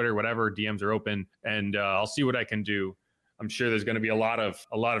up on Twitter, whatever. DMs are open, and I'll see what I can do. I'm sure there's going to be a lot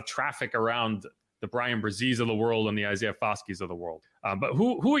of traffic around the Brian Brazees of the world and the Isaiah Foskey's of the world. But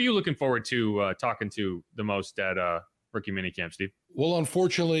who are you looking forward to talking to the most at rookie minicamp, Steve? Well,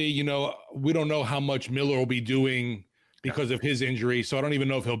 unfortunately, we don't know how much Miller will be doing because of his injury, so I don't even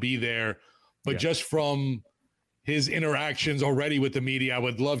know if he'll be there. But just from his interactions already with the media, I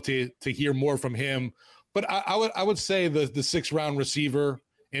would love to hear more from him. But I would say the 6th round receiver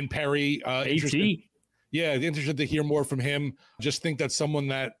in Perry, interested to hear more from him. Just think that's someone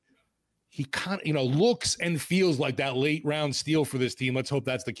that he kind of looks and feels like that late round steal for this team. Let's hope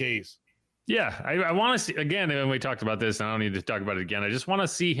that's the case. Yeah, I want to see, again, when we talked about this, and I don't need to talk about it again, I just want to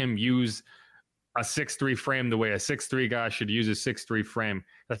see him use a 6'3" frame the way a 6'3" guy should use a 6'3" frame.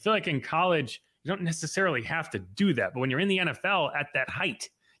 I feel like in college, you don't necessarily have to do that. But when you're in the NFL at that height,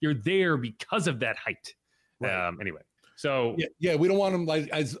 you're there because of that height. Right. Anyway, so. Yeah, we don't want him, like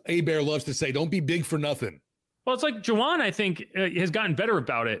as A-Bear loves to say, don't be big for nothing. Well, it's like Juwan, I think, has gotten better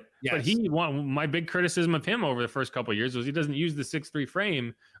about it. Yes. But my big criticism of him over the first couple of years was he doesn't use the 6'3"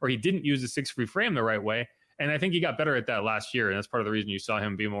 frame, or he didn't use the 6'3" frame the right way. And I think he got better at that last year. And that's part of the reason you saw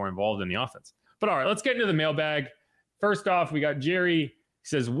him be more involved in the offense. But all right, let's get into the mailbag. First off, we got Jerry. He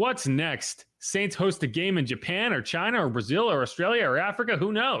says, what's next? Saints host a game in Japan or China or Brazil or Australia or Africa?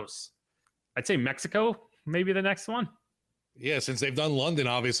 Who knows? I'd say Mexico, maybe the next one. Yeah, since they've done London,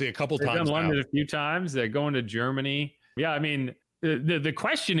 obviously, a couple times. They've done London a few times. They're going to Germany. Yeah, I mean, the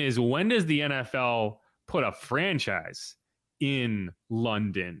question is, when does the NFL put a franchise in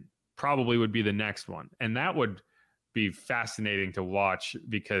London? Probably would be the next one. And that would be fascinating to watch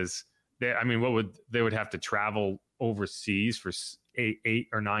because they would have to travel overseas for 8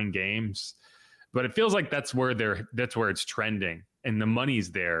 or 9 games. But it feels like that's where it's trending and the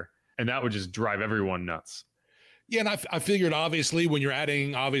money's there. And that would just drive everyone nuts. Yeah, and I figured, obviously, when you're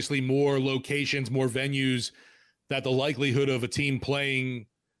adding, more locations, more venues, that the likelihood of a team playing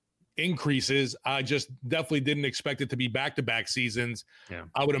increases. I just definitely didn't expect it to be back-to-back seasons. Yeah.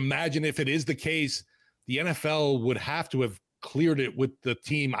 I would imagine if it is the case, the NFL would have to have cleared it with the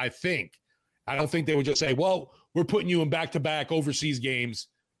team, I think. I don't think they would just say, well, we're putting you in back-to-back overseas games,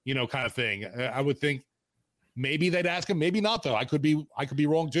 kind of thing. I would think maybe they'd ask him, maybe not, though. I could be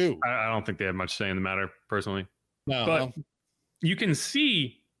wrong, too. I don't think they have much say in the matter, personally. No. But you can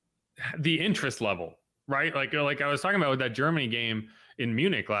see the interest level, right? Like I was talking about with that Germany game in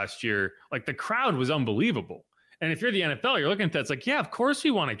Munich last year, like the crowd was unbelievable. And if you're the NFL, you're looking at that, it's like, yeah, of course we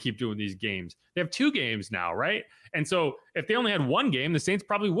want to keep doing these games. They have 2 games now, right? And so if they only had 1 game, the Saints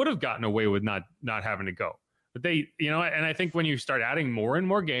probably would have gotten away with not having to go. But they, and I think when you start adding more and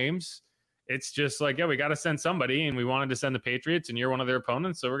more games, it's just like, yeah, we got to send somebody, and we wanted to send the Patriots, and you're one of their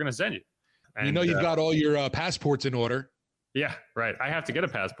opponents, so we're going to send you. And, you've got all your passports in order. Yeah, right. I have to get a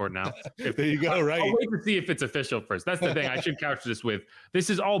passport now. There you go, right. I'll wait to see if it's official first. That's the thing. I should couch this with. This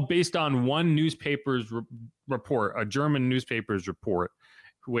is all based on one newspaper's report, a German newspaper's report,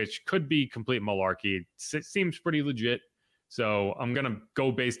 which could be complete malarkey. It seems pretty legit. So I'm going to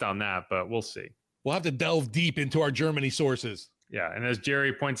go based on that, but we'll see. We'll have to delve deep into our Germany sources. Yeah, and as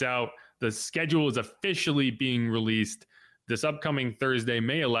Jerry points out, the schedule is officially being released this upcoming Thursday,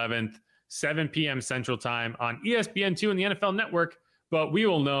 May 11th. 7 p.m. Central Time on ESPN2 and the NFL Network. But we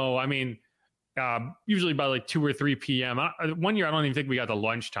will know, usually by like 2 or 3 p.m. One year, I don't even think we got the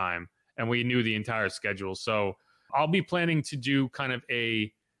lunchtime, and we knew the entire schedule. So I'll be planning to do kind of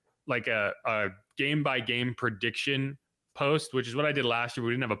a game-by-game prediction post, which is what I did last year.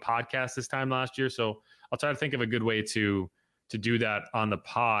 We didn't have a podcast this time last year, so I'll try to think of a good way to do that on the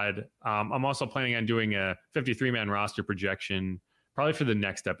pod. I'm also planning on doing a 53-man roster projection probably for the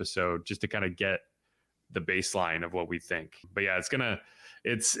next episode, just to kind of get the baseline of what we think. But yeah,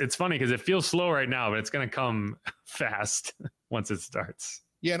 it's funny because it feels slow right now, but it's going to come fast once it starts.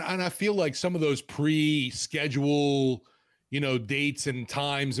 Yeah. And I feel like some of those pre-schedule, dates and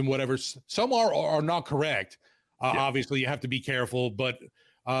times and whatever, some are not correct. Obviously you have to be careful, but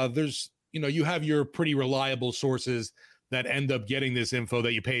there's, you have your pretty reliable sources that end up getting this info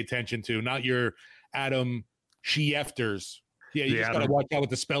that you pay attention to, not your Adam Schiefters. Yeah, you just got to watch out with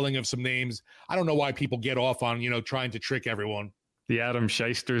the spelling of some names. I don't know why people get off on, trying to trick everyone. The Adam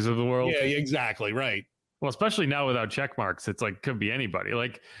Scheisters of the world. Yeah, exactly. Right. Well, especially now without check marks, it's like, could be anybody.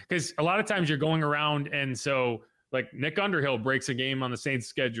 Like, because a lot of times you're going around, and so like Nick Underhill breaks a game on the Saints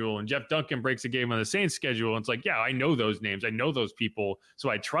schedule, and Jeff Duncan breaks a game on the Saints schedule. And it's like, yeah, I know those names. I know those people, so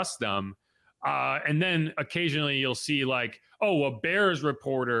I trust them. And then occasionally you'll see like, oh, a Bears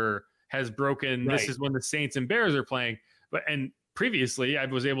reporter has broken. Right. This is when the Saints and Bears are playing. But and previously I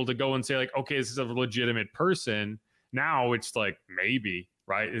was able to go and say like, okay, this is a legitimate person. Now it's like, maybe,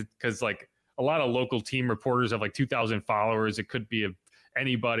 right? Because like a lot of local team reporters have like 2,000 followers. It could be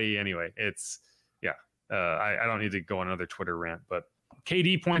anybody. Anyway, it's, I don't need to go on another Twitter rant, but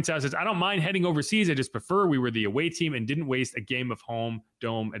KD points out, says, I don't mind heading overseas. I just prefer we were the away team and didn't waste a game of home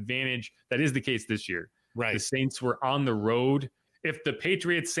dome advantage. That is the case this year. Right. The Saints were on the road. If the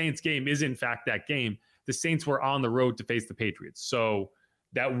Patriots-Saints game is in fact that game, the Saints were on the road to face the Patriots. So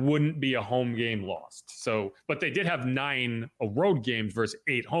that wouldn't be a home game lost. So, but they did have 9 road games versus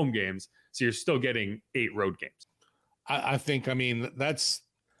 8 home games. So you're still getting 8 road games. I think, I mean, that's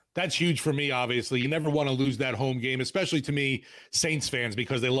huge for me, obviously. You never want to lose that home game, especially to me, Saints fans,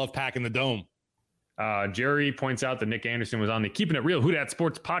 because they love packing the dome. Jerry points out that Nick Anderson was on the Keeping It Real Who Dat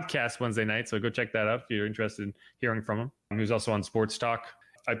Sports podcast Wednesday night. So go check that out if you're interested in hearing from him. He was also on Sports Talk.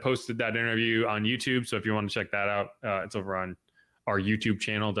 I posted that interview on YouTube. So if you want to check that out, it's over on our YouTube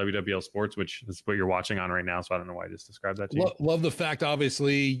channel, WWL Sports, which is what you're watching on right now. So I don't know why I just described that to you. Love the fact,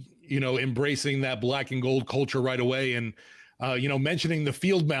 obviously, embracing that black and gold culture right away. And, mentioning the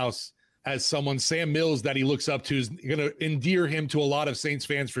field mouse as someone, Sam Mills, that he looks up to, is going to endear him to a lot of Saints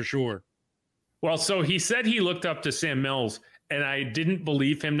fans for sure. Well, so he said he looked up to Sam Mills, and I didn't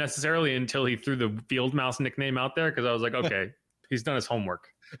believe him necessarily until he threw the field mouse nickname out there, because I was like, okay, he's done his homework.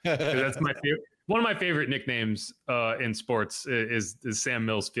 That's my favorite. One of my favorite nicknames in sports is Sam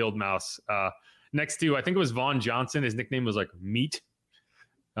Mills field mouse. Next to, I think it was Vaughn Johnson. His nickname was like Meat.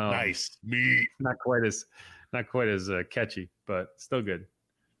 Nice. Meat. Not quite as catchy, but still good.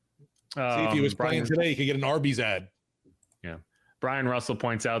 See, if he was playing today, he could get an Arby's ad. Yeah. Brian Russell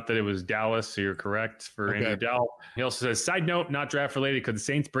points out that it was Dallas, so you're correct for Andrew Dowell. He also says, side note, not draft related, could the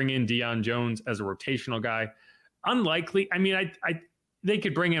Saints bring in Deion Jones as a rotational guy? Unlikely. I mean, they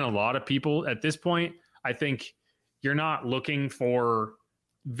could bring in a lot of people at this point. I think you're not looking for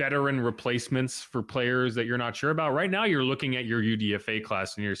veteran replacements for players that you're not sure about. Right now, you're looking at your UDFA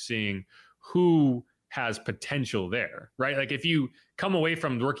class and you're seeing who has potential there, right? Like if you come away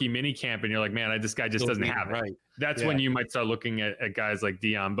from rookie mini camp and you're like, man, this guy just doesn't have it. Right. That's when you might start looking at guys like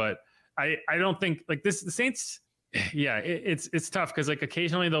Deion. But I don't think like this, the Saints, it's tough because like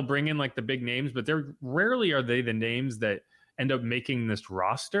occasionally they'll bring in like the big names, but they're rarely are they the names that end up making this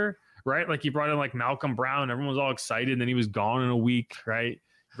roster, right? Like you brought in like Malcolm Brown, everyone was all excited, and then he was gone in a week, right?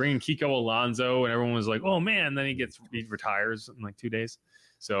 Bringing Kiko Alonso, and everyone was like, oh man, then he retires in like 2 days.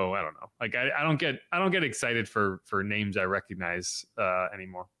 So I don't know. Like I don't get excited for names I recognize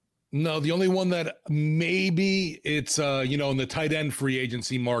anymore. No, the only one that maybe it's in the tight end free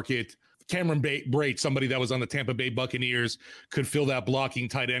agency market, Cameron Brate, somebody that was on the Tampa Bay Buccaneers, could fill that blocking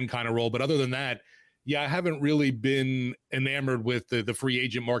tight end kind of role. But other than that, I haven't really been enamored with the free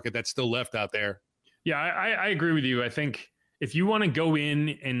agent market that's still left out there. Yeah, I agree with you. I think if you want to go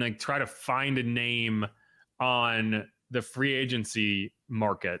in and like try to find a name on the free agency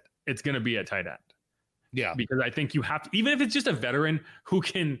market, it's going to be a tight end. Yeah. Because I think you have to, even if it's just a veteran who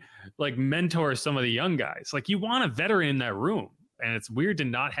can like mentor some of the young guys, like you want a veteran in that room. And it's weird to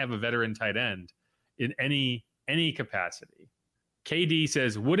not have a veteran tight end in any capacity. KD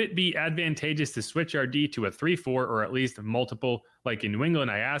says, would it be advantageous to switch our D to a 3-4 or at least multiple like in New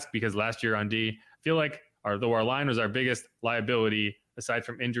England? I ask because last year on D, I feel like though our line was our biggest liability aside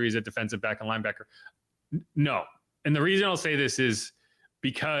from injuries at defensive back and linebacker. No. And the reason I'll say this is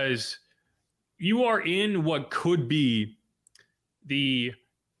because you are in what could be the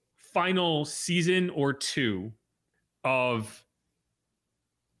final season or two of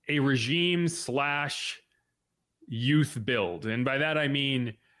a regime / youth build. And by that, I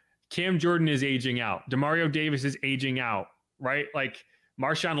mean, Cam Jordan is aging out. Demario Davis is aging out, right? Like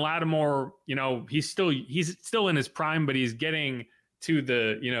Marshawn Lattimore, he's still in his prime, but he's getting to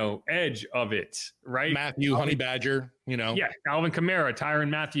the, edge of it, right? Matthew, Honey Badger, Yeah, Alvin Kamara, Tyrann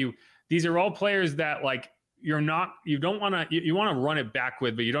Mathieu. These are all players that like you want to run it back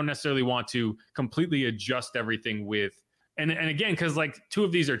with, but you don't necessarily want to completely adjust everything with. And again, because like two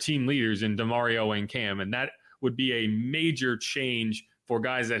of these are team leaders in Demario and Cam, and that would be a major change for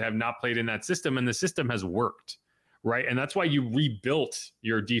guys that have not played in that system, and the system has worked, right? And that's why you rebuilt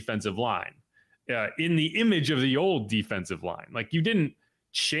your defensive line in the image of the old defensive line. Like you didn't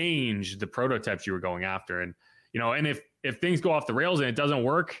change the prototypes you were going after. And, and if things go off the rails and it doesn't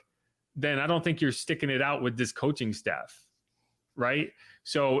work, then I don't think you're sticking it out with this coaching staff, right?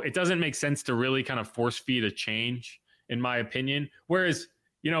 So it doesn't make sense to really kind of force feed a change, in my opinion. Whereas,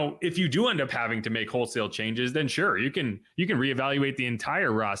 if you do end up having to make wholesale changes, then sure, you can reevaluate the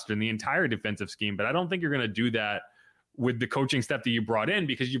entire roster and the entire defensive scheme. But I don't think you're going to do that with the coaching staff that you brought in,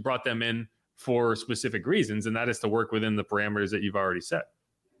 because you brought them in for specific reasons, and that is to work within the parameters that you've already set.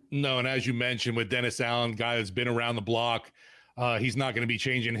 No, and as you mentioned with Dennis Allen, guy that's been around the block, he's not going to be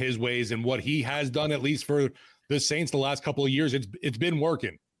changing his ways, and what he has done, at least for the Saints the last couple of years, it's been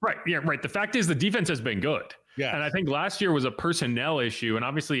working. Right. Yeah, right. The fact is the defense has been good. Yeah. And I think last year was a personnel issue, and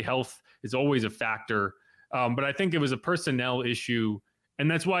obviously health is always a factor. But I think it was a personnel issue. And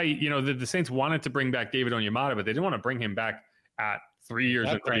that's why, the Saints wanted to bring back David Onyemata, but they didn't want to bring him back at 3 years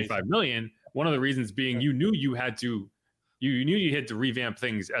and $35 million. One of the reasons being you knew you had to revamp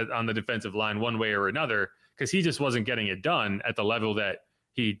things on the defensive line one way or another, because he just wasn't getting it done at the level that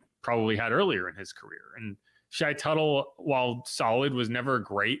he probably had earlier in his career. And Shai Tuttle, while solid, was never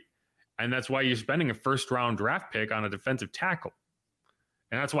great. And that's why you're spending a first-round draft pick on a defensive tackle.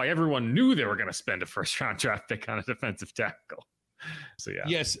 And that's why everyone knew they were going to spend a first-round draft pick on a defensive tackle. So, yeah.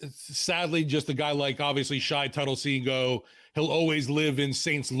 Yes, sadly, just a guy like, obviously, Shai Tuttle seeing go, he'll always live in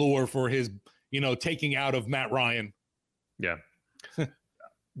Saints lore for his, taking out of Matt Ryan. Yeah.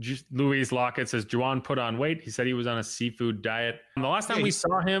 Just Louise Lockett says, Juwan put on weight. He said he was on a seafood diet. And the last time we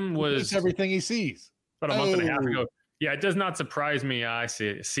saw him was everything he sees. About a month and a half ago. Yeah, it does not surprise me. I see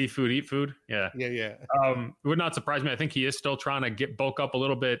it. Seafood, eat food. Yeah. Yeah. It would not surprise me. I think he is still trying to bulk up a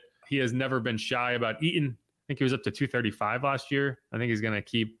little bit. He has never been shy about eating. I think he was up to 235 last year. I think he's going to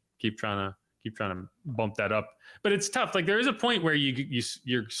keep trying to bump that up. But it's tough. Like, there is a point where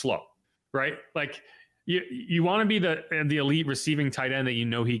you're slow, right? Like, you want to be the elite receiving tight end that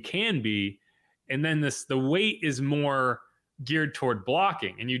he can be, and then the weight is more geared toward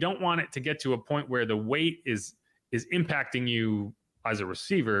blocking, and you don't want it to get to a point where the weight is impacting you as a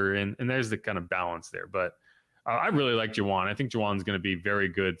receiver, and there's the kind of balance there. But I really like Juwan. I think Juwan's going to be very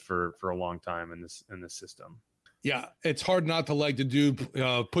good for a long time in this system. Yeah, it's hard not to like the dude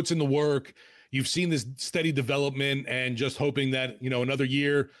puts in the work. You've seen this steady development, and just hoping that another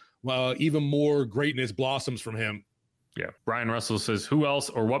year, even more greatness blossoms from him. Yeah. Brian Russell says, who else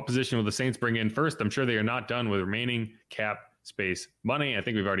or what position will the Saints bring in first? I'm sure they are not done with remaining cap space money. I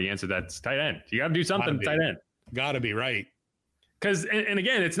think we've already answered that. It's tight end. You got to do something tight end. Got to be right. Because, and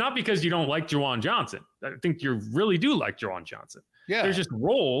again, it's not because you don't like Juwan Johnson. I think you really do like Juwan Johnson. Yeah. There's just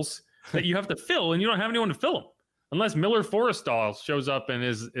roles that you have to fill, and you don't have anyone to fill them. Unless Miller Forrestall shows up and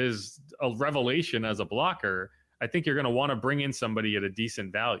is a revelation as a blocker, I think you're going to want to bring in somebody at a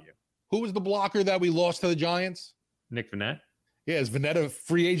decent value. Who was the blocker that we lost to the Giants? Nick Vannett. Yeah, is Vannett a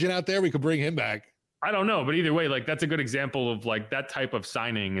free agent out there? We could bring him back. I don't know, but either way, like, that's a good example of like that type of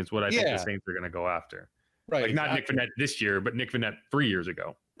signing is what I think the Saints are going to go after. Right. Like, not Nick Vannett this year, but Nick Vannett 3 years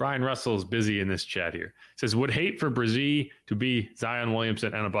ago. Brian Russell's busy in this chat here. Says, would hate for Brzee to be Zion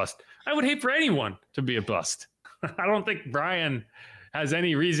Williamson and a bust. I would hate for anyone to be a bust. I don't think Brian has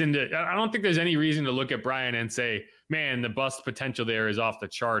any reason to. I don't think there's any reason to look at Brian and say, man, the bust potential there is off the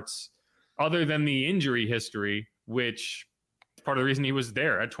charts, other than the injury history, which is part of the reason he was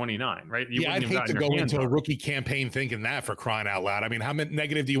there at 29, right? I'd hate to go into a rookie campaign thinking that, for crying out loud. I mean, how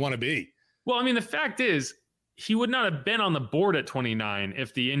negative do you want to be? Well, I mean, the fact is, he would not have been on the board at 29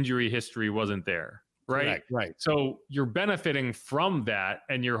 if the injury history wasn't there, right? Correct, right. So you're benefiting from that,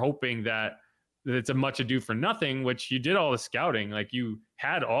 and you're hoping that it's a much ado for nothing, which you did all the scouting. Like, you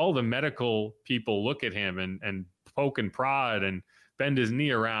had all the medical people look at him and poke and prod and bend his knee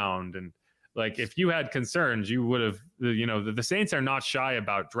around. And like, if you had concerns, you would have, the Saints are not shy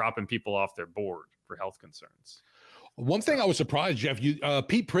about dropping people off their board for health concerns. One thing I was surprised, Jeff,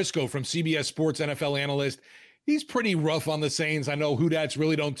 Pete Prisco from CBS Sports NFL analyst, he's pretty rough on the Saints. I know Whodats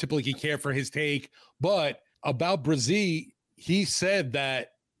really don't typically care for his take, but about Brzee, he said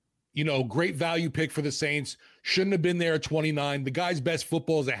that, great value pick for the Saints, shouldn't have been there at 29. The guy's best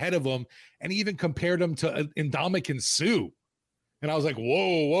football is ahead of him, and he even compared him to Ndamukong Suh. And I was like,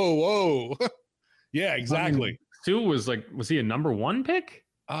 whoa. Yeah, exactly. Suh was he a number one pick?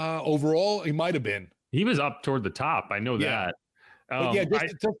 Overall, he might have been. He was up toward the top. I know that. But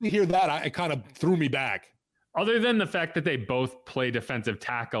just to hear that, it kind of threw me back. Other than the fact that they both play defensive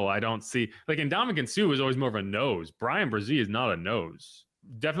tackle, I don't see, like, Ndamukong Suh was always more of a nose. Brian Brzee is not a nose.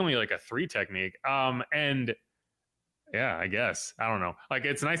 Definitely like a 3 technique. And yeah, I guess. I don't know. Like,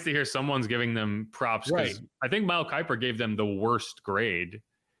 it's nice to hear someone's giving them props. Right. I think Mile Kiper gave them the worst grade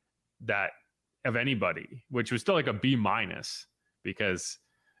of anybody, which was still like a B-, because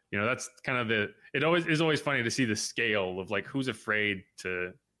that's kind of it is always funny to see the scale of like who's afraid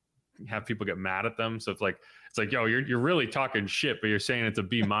to have people get mad at them. So it's like, yo, you're really talking shit, but you're saying it's a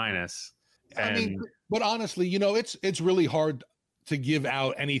B-. I mean, but honestly, it's really hard to give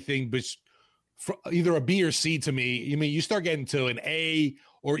out anything but either a B or C to me. I mean, you start getting to an A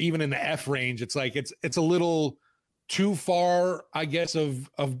or even in the F range, it's like it's a little too far, I guess, of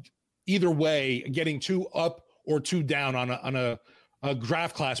either way, getting 2 up or 2 down on a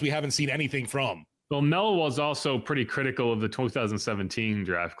draft class we haven't seen anything from. Well, Mel was also pretty critical of the 2017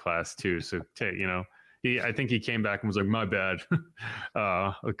 draft class too. So, I think he came back and was like, "My bad,"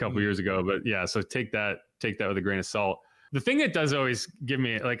 a couple years ago. But yeah, so take that with a grain of salt. The thing that does always give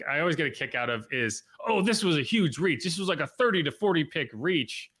me, like, I always get a kick out of is, oh, this was a huge reach. This was like a 30 to 40 pick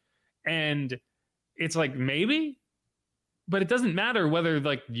reach, and it's like maybe, but it doesn't matter whether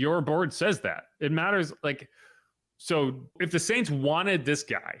like your board says that. It matters like, so if the Saints wanted this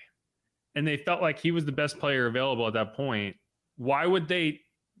guy and they felt like he was the best player available at that point, why would they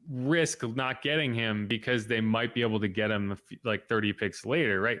risk not getting him because they might be able to get him like 30 picks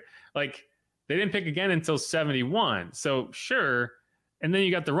later, right? Like they didn't pick again until 71. So sure. And then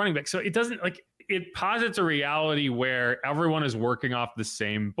you got the running back. So it doesn't like, it posits a reality where everyone is working off the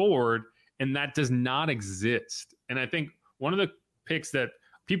same board, and that does not exist. And I think one of the picks that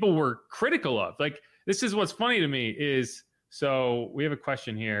people were critical of, like, this is what's funny to me is, so we have a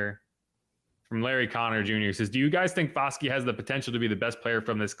question here from Larry Connor Jr. He says, do you guys think Foskey has the potential to be the best player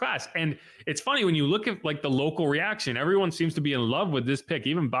from this class? And it's funny when you look at like the local reaction, everyone seems to be in love with this pick.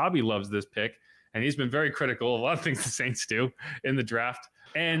 Even Bobby loves this pick, and he's been very critical of a lot of things the Saints do in the draft.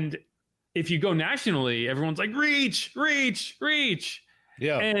 And if you go nationally, everyone's like, reach.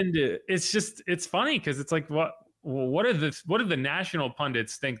 Yeah. And it's funny because it's like, what do the national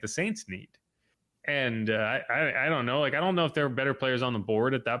pundits think the Saints need? And I don't know. Like, I don't know if there are better players on the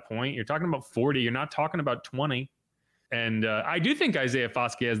board at that point. You're talking about 40. You're not talking about 20. And I do think Isaiah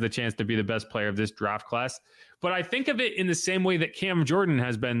Foskey has the chance to be the best player of this draft class. But I think of it in the same way that Cam Jordan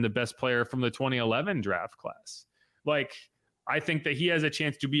has been the best player from the 2011 draft class. Like, I think that he has a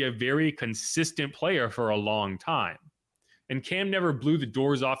chance to be a very consistent player for a long time. And Cam never blew the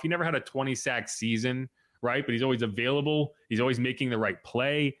doors off. He never had a 20-sack season, right? But he's always available. He's always making the right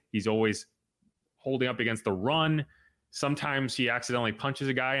play. He's always holding up against the run. Sometimes he accidentally punches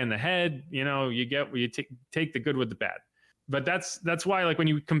a guy in the head. You take the good with the bad. But that's why, like, when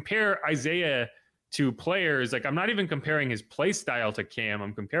you compare Isaiah to players, like, I'm not even comparing his play style to Cam.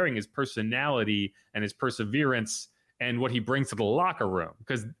 I'm comparing his personality and his perseverance and what he brings to the locker room,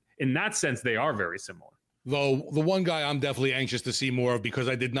 because in that sense, they are very similar. Though the one guy I'm definitely anxious to see more of, because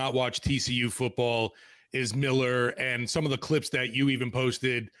I did not watch TCU football, is Miller. And some of the clips that you even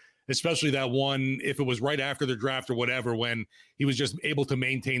posted, especially that one, if it was right after the draft or whatever, when he was just able to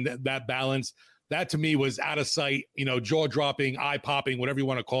maintain that balance, that to me was out of sight, jaw dropping, eye popping, whatever you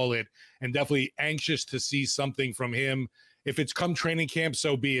want to call it. And definitely anxious to see something from him. If it's come training camp,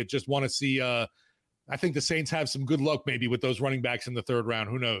 so be it. Just want to see, I think the Saints have some good luck maybe with those running backs in the third round.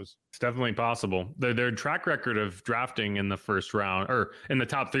 Who knows? It's definitely possible. Their track record of drafting in the first round or in the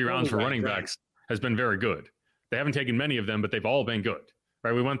top 3 rounds for running backs has been very good. They haven't taken many of them, but they've all been good.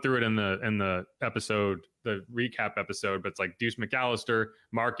 Right? We went through it in the episode, the recap episode, but it's like Deuce McAllister,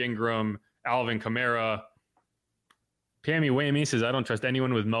 Mark Ingram, Alvin Kamara. Pammy Whammy says, I don't trust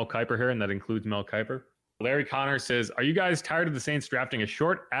anyone with Mel Kiper here, and that includes Mel Kiper. Larry Connor says, are you guys tired of the Saints drafting a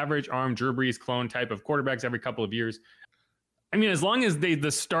short, average arm Drew Brees clone type of quarterbacks every couple of years? I mean, as long as the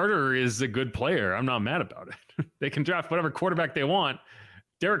starter is a good player, I'm not mad about it. They can draft whatever quarterback they want.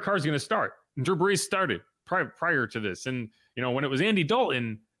 Derek Carr's going to start. And Drew Brees started prior to this. And, when it was Andy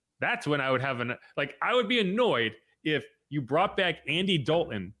Dalton, that's when I would have I would be annoyed if you brought back Andy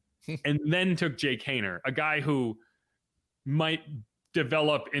Dalton and then took Jake Haener, a guy who might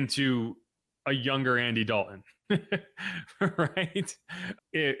develop into a younger Andy Dalton, right?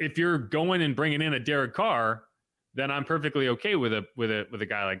 If you're going and bringing in a Derek Carr, then I'm perfectly okay with a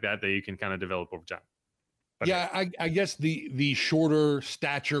guy like that you can kind of develop over time. But yeah, I guess the shorter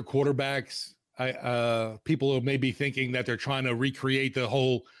stature quarterbacks, people are maybe thinking that they're trying to recreate the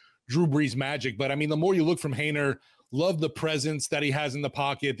whole Drew Brees magic. But I mean, the more you look from Haener, love the presence that he has in the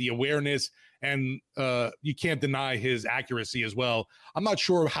pocket, the awareness, and you can't deny his accuracy as well. I'm not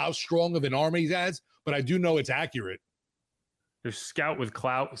sure how strong of an arm he has, but I do know it's accurate. There's Scout with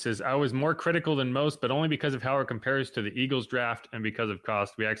Clout says, I was more critical than most, but only because of how it compares to the Eagles draft and because of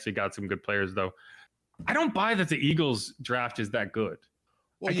cost. We actually got some good players, though. I don't buy that the Eagles draft is that good.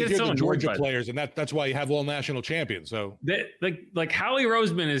 Well, you hear the Georgia players, and that's why you have all national champions. So like Howie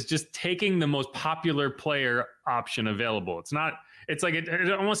Roseman is just taking the most popular player option available. It's not. It's like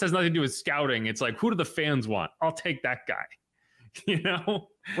it almost has nothing to do with scouting. It's like, who do the fans want? I'll take that guy.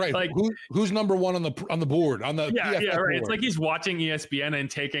 Right? Like who's number one on the board on the yeah PFF right. board. It's like he's watching ESPN and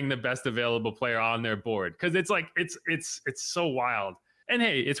taking the best available player on their board, because it's like it's so wild. And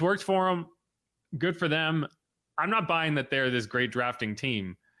hey, it's worked for them. Good for them. I'm not buying that they're this great drafting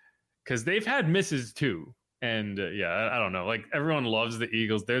team, because they've had misses too. And I don't know. Like, everyone loves the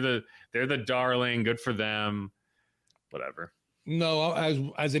Eagles. They're the darling. Good for them. Whatever.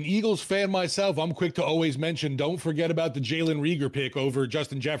 No, as an Eagles fan myself, I'm quick to always mention, don't forget about the Jalen Reagor pick over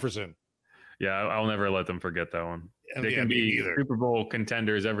Justin Jefferson. Yeah, I'll never let them forget that one. They can be Super Bowl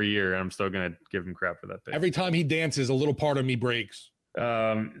contenders every year, and I'm still going to give them crap for that pick. Every time he dances, a little part of me breaks.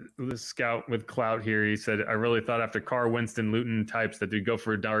 The scout with clout here, he said, I really thought after Carr, Winston, Luton types that they'd go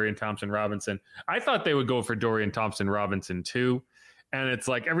for Dorian Thompson-Robinson. I thought they would go for Dorian Thompson-Robinson too. And it's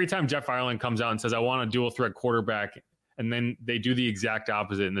like every time Jeff Ireland comes out and says, I want a dual threat quarterback, and then they do the exact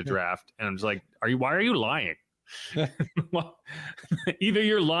opposite in the draft. And I'm just like, why are you lying? Well, either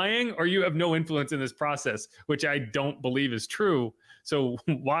you're lying or you have no influence in this process, which I don't believe is true. So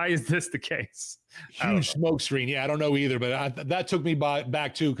why is this the case? Huge smoke screen. Yeah, I don't know either, but that took me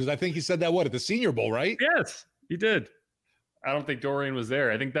back too, because I think he said that at the Senior Bowl, right? Yes, he did. I don't think Dorian was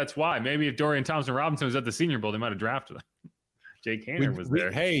there. I think that's why. Maybe if Dorian Thompson-Robinson was at the Senior Bowl, they might have drafted him. Jake Haener was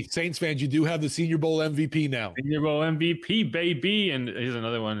there. Hey, Saints fans, you do have the Senior Bowl MVP now. Senior Bowl MVP, baby. And here's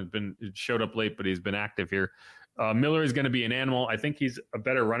another one. Showed up late, but he's been active here. Miller is going to be an animal. I think he's a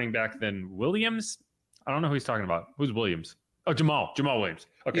better running back than Williams. I don't know who he's talking about. Who's Williams? Oh, Jamal Williams.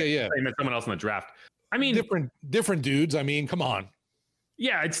 Okay, yeah. I meant someone else in the draft. I mean, different dudes. I mean, come on.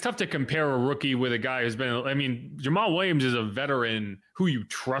 Yeah, it's tough to compare a rookie with a guy who's been. I mean, Jamal Williams is a veteran who you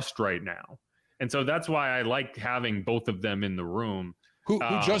trust right now, and so that's why I like having both of them in the room. Who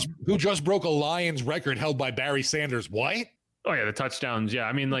just broke a Lions record held by Barry Sanders? What? Oh yeah, the touchdowns. Yeah,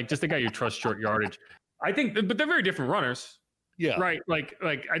 I mean, like just a guy you trust short yardage. I think, but they're very different runners. Yeah. Right. Like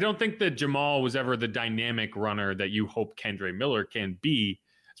I don't think that Jamal was ever the dynamic runner that you hope Kendre Miller can be,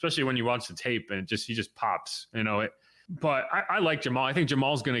 especially when you watch the tape and he just pops, but I like Jamal. I think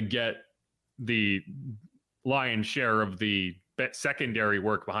Jamal's going to get the lion's share of the secondary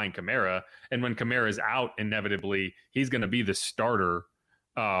work behind Kamara. And when Kamara's out, inevitably, he's going to be the starter.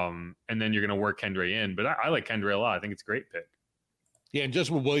 And then you're going to work Kendre in. But I like Kendre a lot. I think it's a great pick. Yeah. And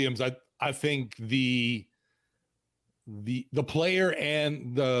just with Williams, I think the player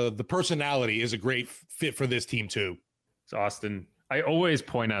and the personality is a great fit for this team too. It's Austin. I always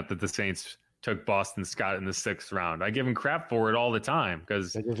point out that the Saints took Boston Scott in the 6th round. I give him crap for it all the time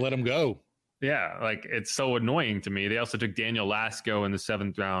because they just let him go. Yeah, like it's so annoying to me. They also took Daniel Lasco in the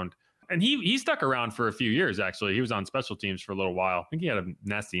 7th round, and he stuck around for a few years. Actually, he was on special teams for a little while. I think he had a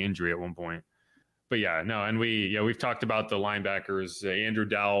nasty injury at one point. But yeah, no, and we've talked about the linebackers, Andrew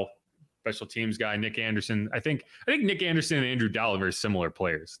Dowell, special teams guy, Nick Anderson. I think Nick Anderson and Andrew Dowell are very similar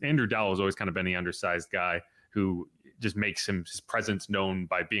players. Andrew Dowell has always kind of been the undersized guy who just makes his presence known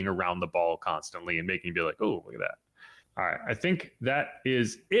by being around the ball constantly and making you be like, oh, look at that. All right. I think that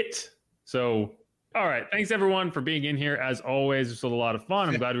is it. So, all right. Thanks everyone for being in here. As always, it was a lot of fun.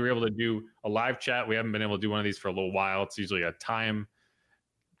 I'm glad we were able to do a live chat. We haven't been able to do one of these for a little while. It's usually a time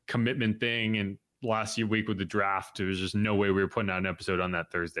commitment thing. And last week with the draft, there was just no way we were putting out an episode on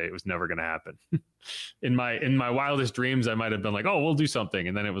that Thursday. It was never going to happen. In my wildest dreams, I might have been like, oh, we'll do something.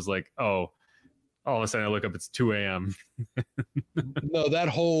 And then it was like, oh, all of a sudden I look up, it's 2 a.m. No,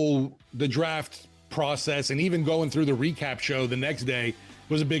 the draft process and even going through the recap show the next day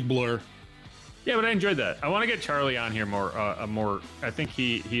was a big blur. Yeah, but I enjoyed that. I want to get Charlie on here more. I think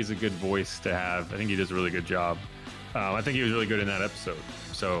he's a good voice to have. I think he does a really good job. I think he was really good in that episode.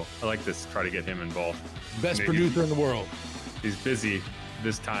 So I like to try to get him involved. Best producer in the world. He's busy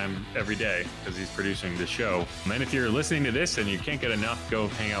this time every day because he's producing the show. And if you're listening to this and you can't get enough, go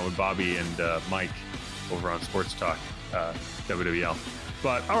hang out with Bobby and Mike over on Sports Talk WWL.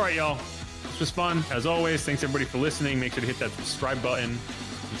 But all right, y'all. This was fun. As always, thanks everybody for listening. Make sure to hit that subscribe button.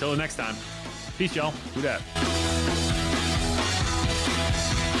 Until the next time. Peace, y'all. Do that.